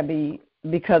back, Debbie,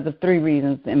 because of three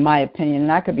reasons, in my opinion,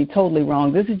 and I could be totally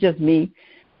wrong. This is just me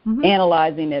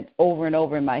analyzing it over and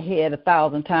over in my head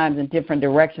 1,000 times in different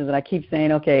directions, and I keep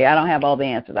saying, okay, I don't have all the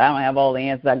answers.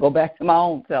 I go back to my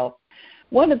own self.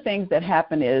 One of the things that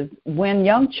happen is when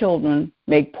young children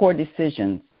make poor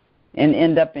decisions and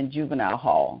end up in juvenile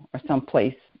hall or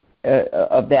someplace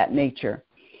of that nature,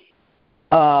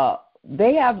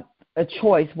 they have a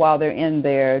choice while they're in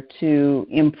there to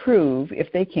improve,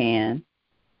 if they can,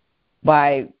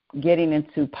 by getting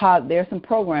into there's some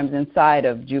programs inside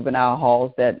of juvenile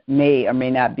halls that may or may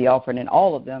not be offered in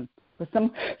all of them, but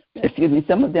some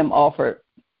of them offer,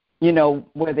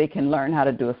 where they can learn how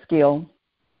to do a skill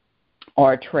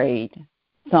or a trade.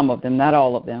 Some of them, not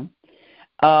all of them.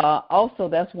 Also,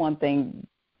 that's one thing,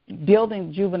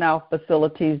 building juvenile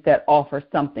facilities that offer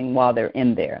something while they're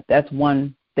in there. That's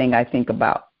one thing I think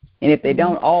about. And if they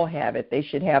don't all have it, they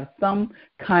should have some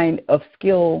kind of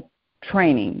skill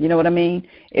training. You know what I mean?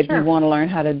 If you want to learn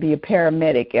how to be a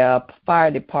paramedic, a fire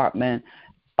department,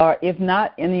 or if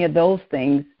not any of those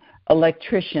things,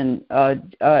 electrician,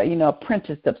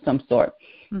 apprentice of some sort.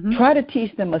 Try to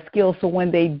teach them a skill so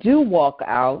when they do walk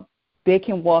out, they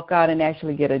can walk out and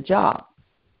actually get a job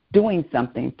doing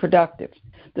something productive.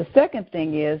 The second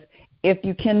thing is, if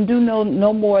you can do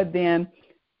no more than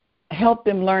help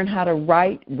them learn how to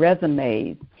write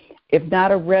resumes, if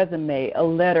not a resume, a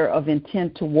letter of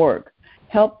intent to work.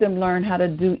 Help them learn how to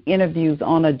do interviews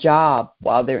on a job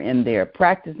while they're in there.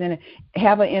 Practice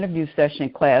have an interview session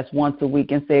class once a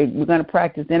week and say, we're going to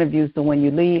practice interviews so when you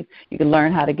leave, you can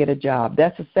learn how to get a job.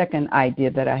 That's the second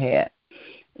idea that I had.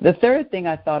 The third thing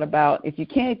I thought about, if you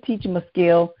can't teach them a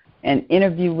skill and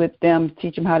interview with them,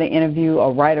 teach them how to interview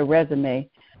or write a resume,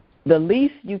 the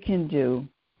least you can do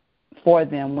for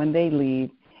them when they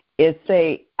leave is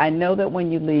say, I know that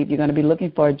when you leave, you're going to be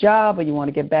looking for a job or you want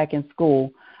to get back in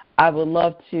school. I would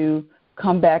love to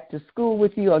come back to school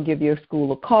with you or give your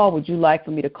school a call. Would you like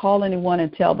for me to call anyone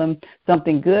and tell them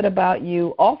something good about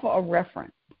you? Offer a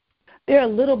reference. There are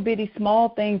little bitty small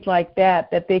things like that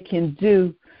they can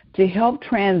do to help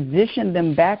transition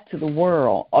them back to the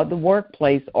world or the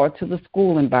workplace or to the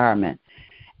school environment.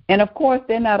 And, of course,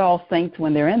 they're not all saints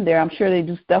when they're in there. I'm sure they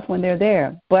do stuff when they're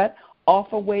there. But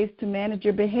offer ways to manage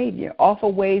your behavior. Offer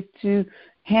ways to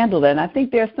handle that. And I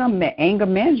think there are some anger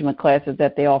management classes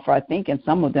that they offer, I think, and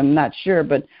some of them, I'm not sure,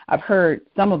 but I've heard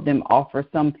some of them offer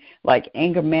some like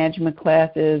anger management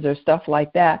classes or stuff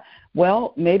like that.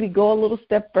 Well, maybe go a little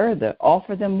step further.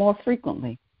 Offer them more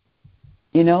frequently.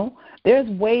 There's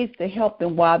ways to help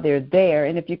them while they're there.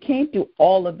 And if you can't do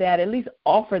all of that, at least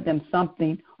offer them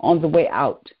something on the way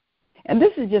out. And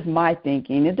this is just my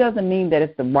thinking. It doesn't mean that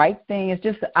it's the right thing. It's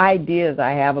just the ideas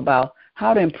I have about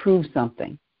how to improve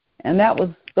something. And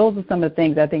those are some of the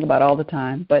things I think about all the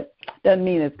time. But doesn't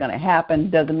mean it's going to happen.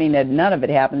 Doesn't mean that none of it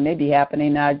happened. Maybe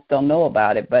happening. I just don't know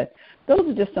about it. But those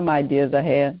are just some ideas I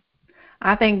had.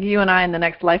 I think you and I in the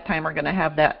next lifetime are going to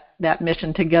have that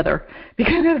mission together,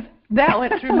 because that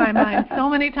went through my mind so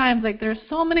many times. Like, there's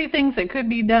so many things that could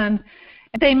be done.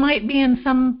 They might be in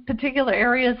some particular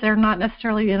areas. They're not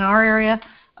necessarily in our area.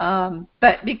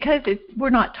 But because we're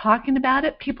not talking about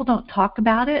it, people don't talk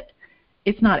about it,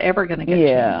 it's not ever going to get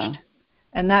changed.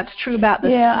 And that's true about the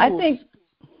schools.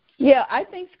 I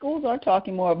think schools are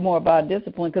talking more about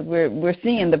discipline, because we're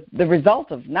seeing the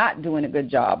results of not doing a good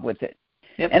job with it.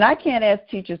 Yep. And I can't ask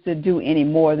teachers to do any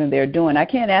more than they're doing. I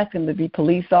can't ask them to be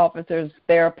police officers,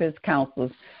 therapists,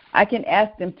 counselors. I can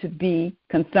ask them to be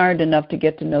concerned enough to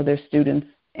get to know their students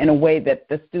in a way that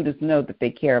the students know that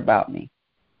they care about me,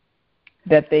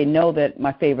 that they know that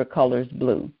my favorite color is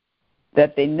blue,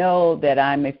 that they know that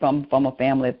I'm from a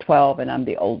family of 12 and I'm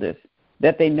the oldest,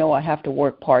 that they know I have to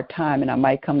work part-time and I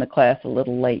might come to class a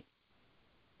little late,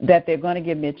 that they're going to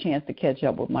give me a chance to catch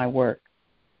up with my work.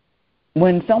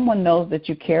 When someone knows that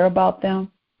you care about them,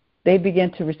 they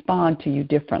begin to respond to you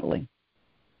differently.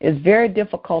 It's very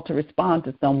difficult to respond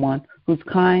to someone who's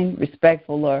kind,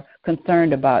 respectful, or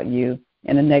concerned about you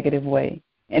in a negative way.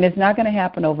 And it's not going to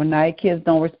happen overnight. Kids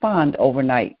don't respond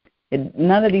overnight.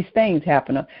 None of these things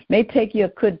happen. It may take you a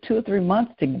good 2 or 3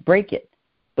 months to break it,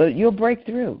 but you'll break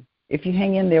through if you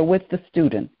hang in there with the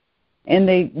student. and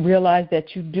they realize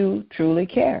that you do truly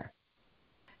care.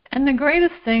 And the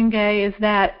greatest thing, Gay, is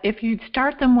that if you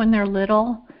start them when they're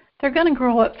little, they're going to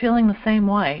grow up feeling the same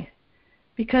way,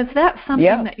 because that's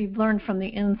something that you've learned from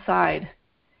the inside,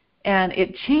 and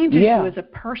it changes you as a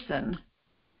person.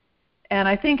 And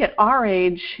I think at our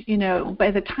age,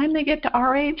 by the time they get to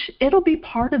our age, it'll be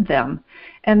part of them,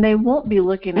 and they won't be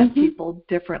looking at people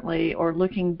differently or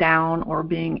looking down or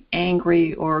being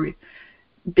angry or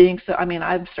being so. I mean,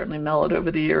 I've certainly mellowed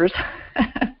over the years.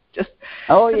 You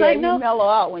mellow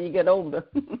out when you get older.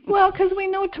 Well, because we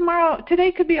know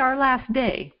today could be our last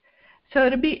day. So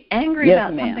to be angry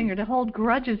about something or to hold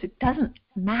grudges, it doesn't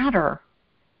matter.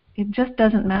 It just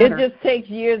doesn't matter. It just takes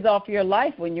years off your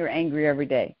life when you're angry every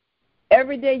day.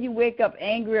 Every day you wake up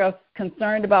angry or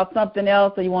concerned about something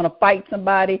else, or you want to fight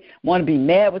somebody, want to be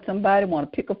mad with somebody, want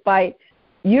to pick a fight,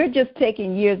 you're just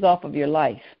taking years off of your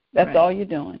life. That's all you're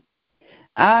doing.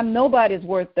 Nobody's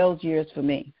worth those years for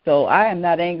me. So I am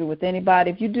not angry with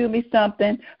anybody. If you do me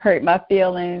something, hurt my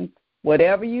feelings,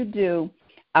 whatever you do,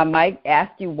 I might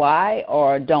ask you why,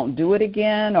 or don't do it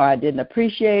again, or I didn't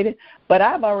appreciate it. But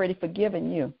I've already forgiven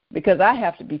you, because I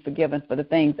have to be forgiven for the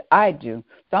things I do.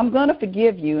 So I'm going to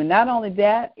forgive you. And not only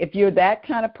that, if you're that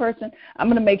kind of person, I'm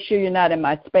going to make sure you're not in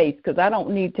my space, because I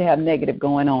don't need to have negative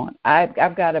going on.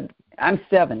 I'm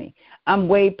 70. I'm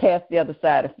way past the other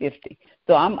side of 50.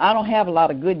 So I don't have a lot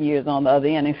of good years on the other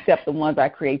end, except the ones I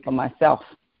create for myself.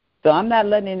 So I'm not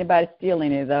letting anybody steal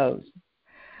any of those.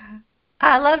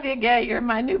 I love you, Gay. You're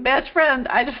my new best friend.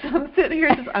 I'm sitting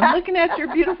here, I'm looking at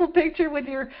your beautiful picture with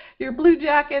your blue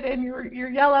jacket and your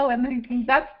yellow, and thinking,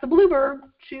 that's the bluebird.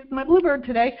 She's my bluebird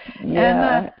today.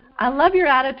 Yeah. And I love your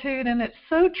attitude, and it's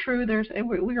so true.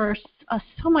 We are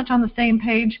so much on the same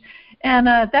page, and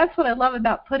that's what I love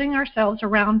about putting ourselves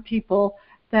around people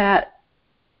that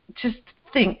just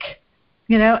think,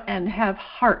 and have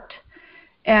heart.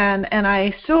 And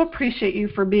I so appreciate you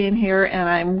for being here, and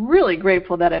I'm really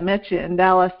grateful that I met you in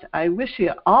Dallas. I wish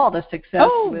you all the success.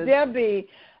 Debbie,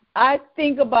 I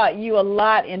think about you a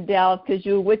lot in Dallas because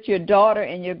you were with your daughter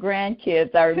and your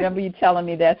grandkids. I remember you telling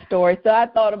me that story. So I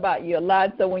thought about you a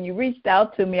lot. So when you reached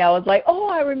out to me, I was like,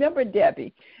 I remember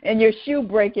Debbie and your shoe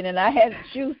breaking, and I had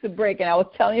shoes to break, and I was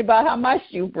telling you about how my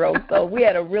shoe broke. So we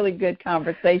had a really good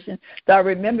conversation. So I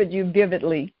remembered you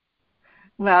vividly.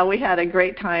 Well, we had a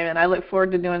great time, and I look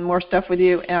forward to doing more stuff with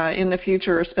you in the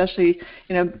future, especially,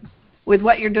 with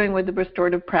what you're doing with the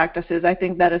restorative practices. I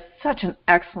think that is such an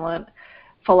excellent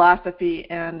philosophy,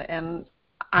 and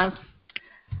I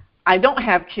don't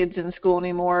have kids in school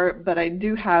anymore, but I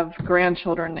do have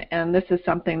grandchildren, and this is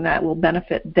something that will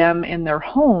benefit them in their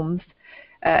homes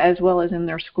as well as in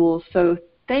their schools. So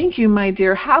thank you, my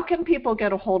dear. How can people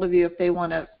get a hold of you if they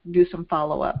want to do some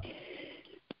follow-up?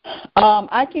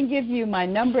 I can give you my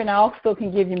number, and I also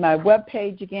can give you my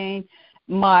webpage again.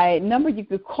 My number you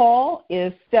could call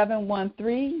is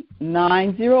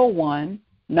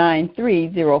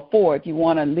 713-901-9304 if you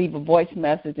want to leave a voice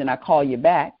message and I call you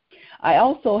back. I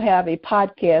also have a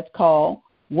podcast called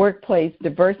Workplace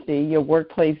Diversity, Your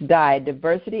Workplace Diet,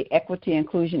 Diversity, Equity,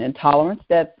 Inclusion, and Tolerance.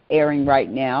 That's airing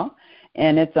right now,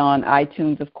 and it's on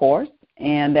iTunes, of course,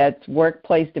 and that's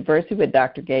Workplace Diversity with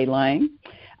Dr. Gay Lang.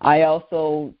 I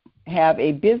also have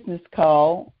a business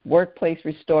called Workplace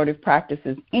Restorative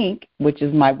Practices, Inc., which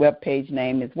is my webpage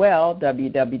name as well,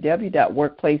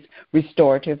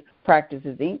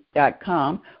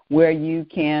 www.workplacerestorativepracticesinc.com, where you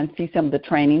can see some of the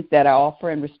trainings that I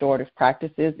offer in restorative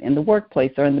practices in the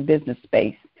workplace or in the business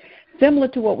space. Similar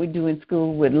to what we do in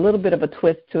school, with a little bit of a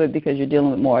twist to it because you're dealing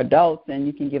with more adults, and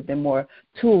you can give them more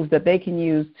tools that they can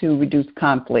use to reduce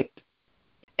conflict.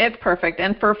 It's perfect.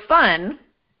 And for fun,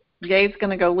 Gay's going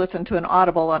to go listen to an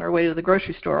Audible on her way to the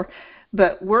grocery store,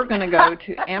 but we're going to go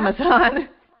to Amazon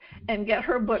and get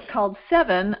her book called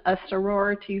Seven, A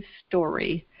Sorority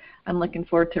Story. I'm looking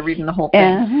forward to reading the whole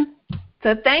thing.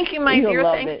 So thank you, my dear.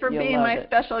 Thanks for being my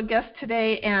special guest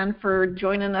today and for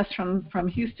joining us from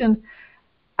Houston.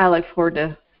 I look forward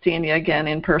to seeing you again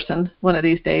in person one of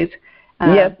these days.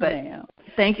 Yes, ma'am.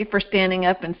 Thank you for standing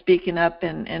up and speaking up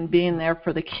and being there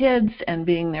for the kids and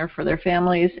being there for their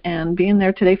families and being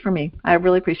there today for me. I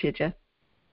really appreciate you.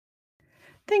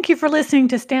 Thank you for listening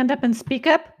to Stand Up and Speak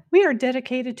Up. We are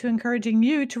dedicated to encouraging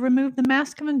you to remove the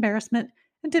mask of embarrassment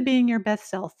and to being your best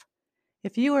self.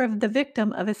 If you are the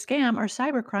victim of a scam or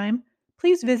cybercrime,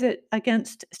 please visit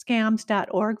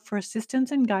againstscams.org for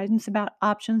assistance and guidance about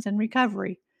options and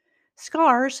recovery.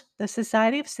 SCARS, the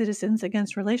Society of Citizens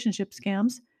Against Relationship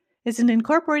Scams, is an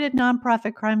incorporated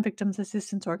nonprofit crime victims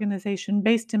assistance organization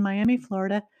based in Miami,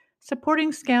 Florida,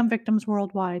 supporting scam victims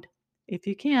worldwide. If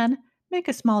you can, make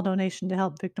a small donation to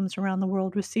help victims around the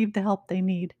world receive the help they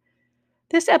need.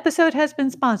 This episode has been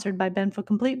sponsored by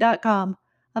BenfoComplete.com,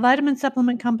 a vitamin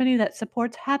supplement company that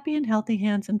supports happy and healthy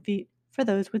hands and feet for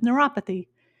those with neuropathy.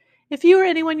 If you or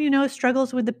anyone you know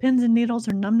struggles with the pins and needles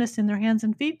or numbness in their hands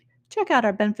and feet, check out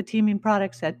our benfotiamine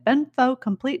products at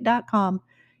BenfoComplete.com.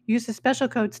 Use the special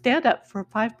code STANDUP for a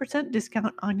 5%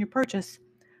 discount on your purchase.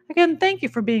 Again, thank you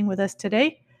for being with us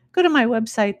today. Go to my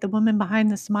website, The Woman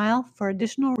Behind the Smile, for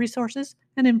additional resources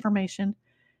and information.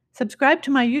 Subscribe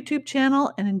to my YouTube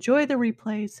channel and enjoy the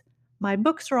replays. My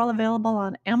books are all available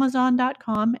on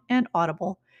Amazon.com and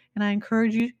Audible, and I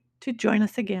encourage you to join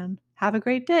us again. Have a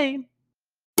great day.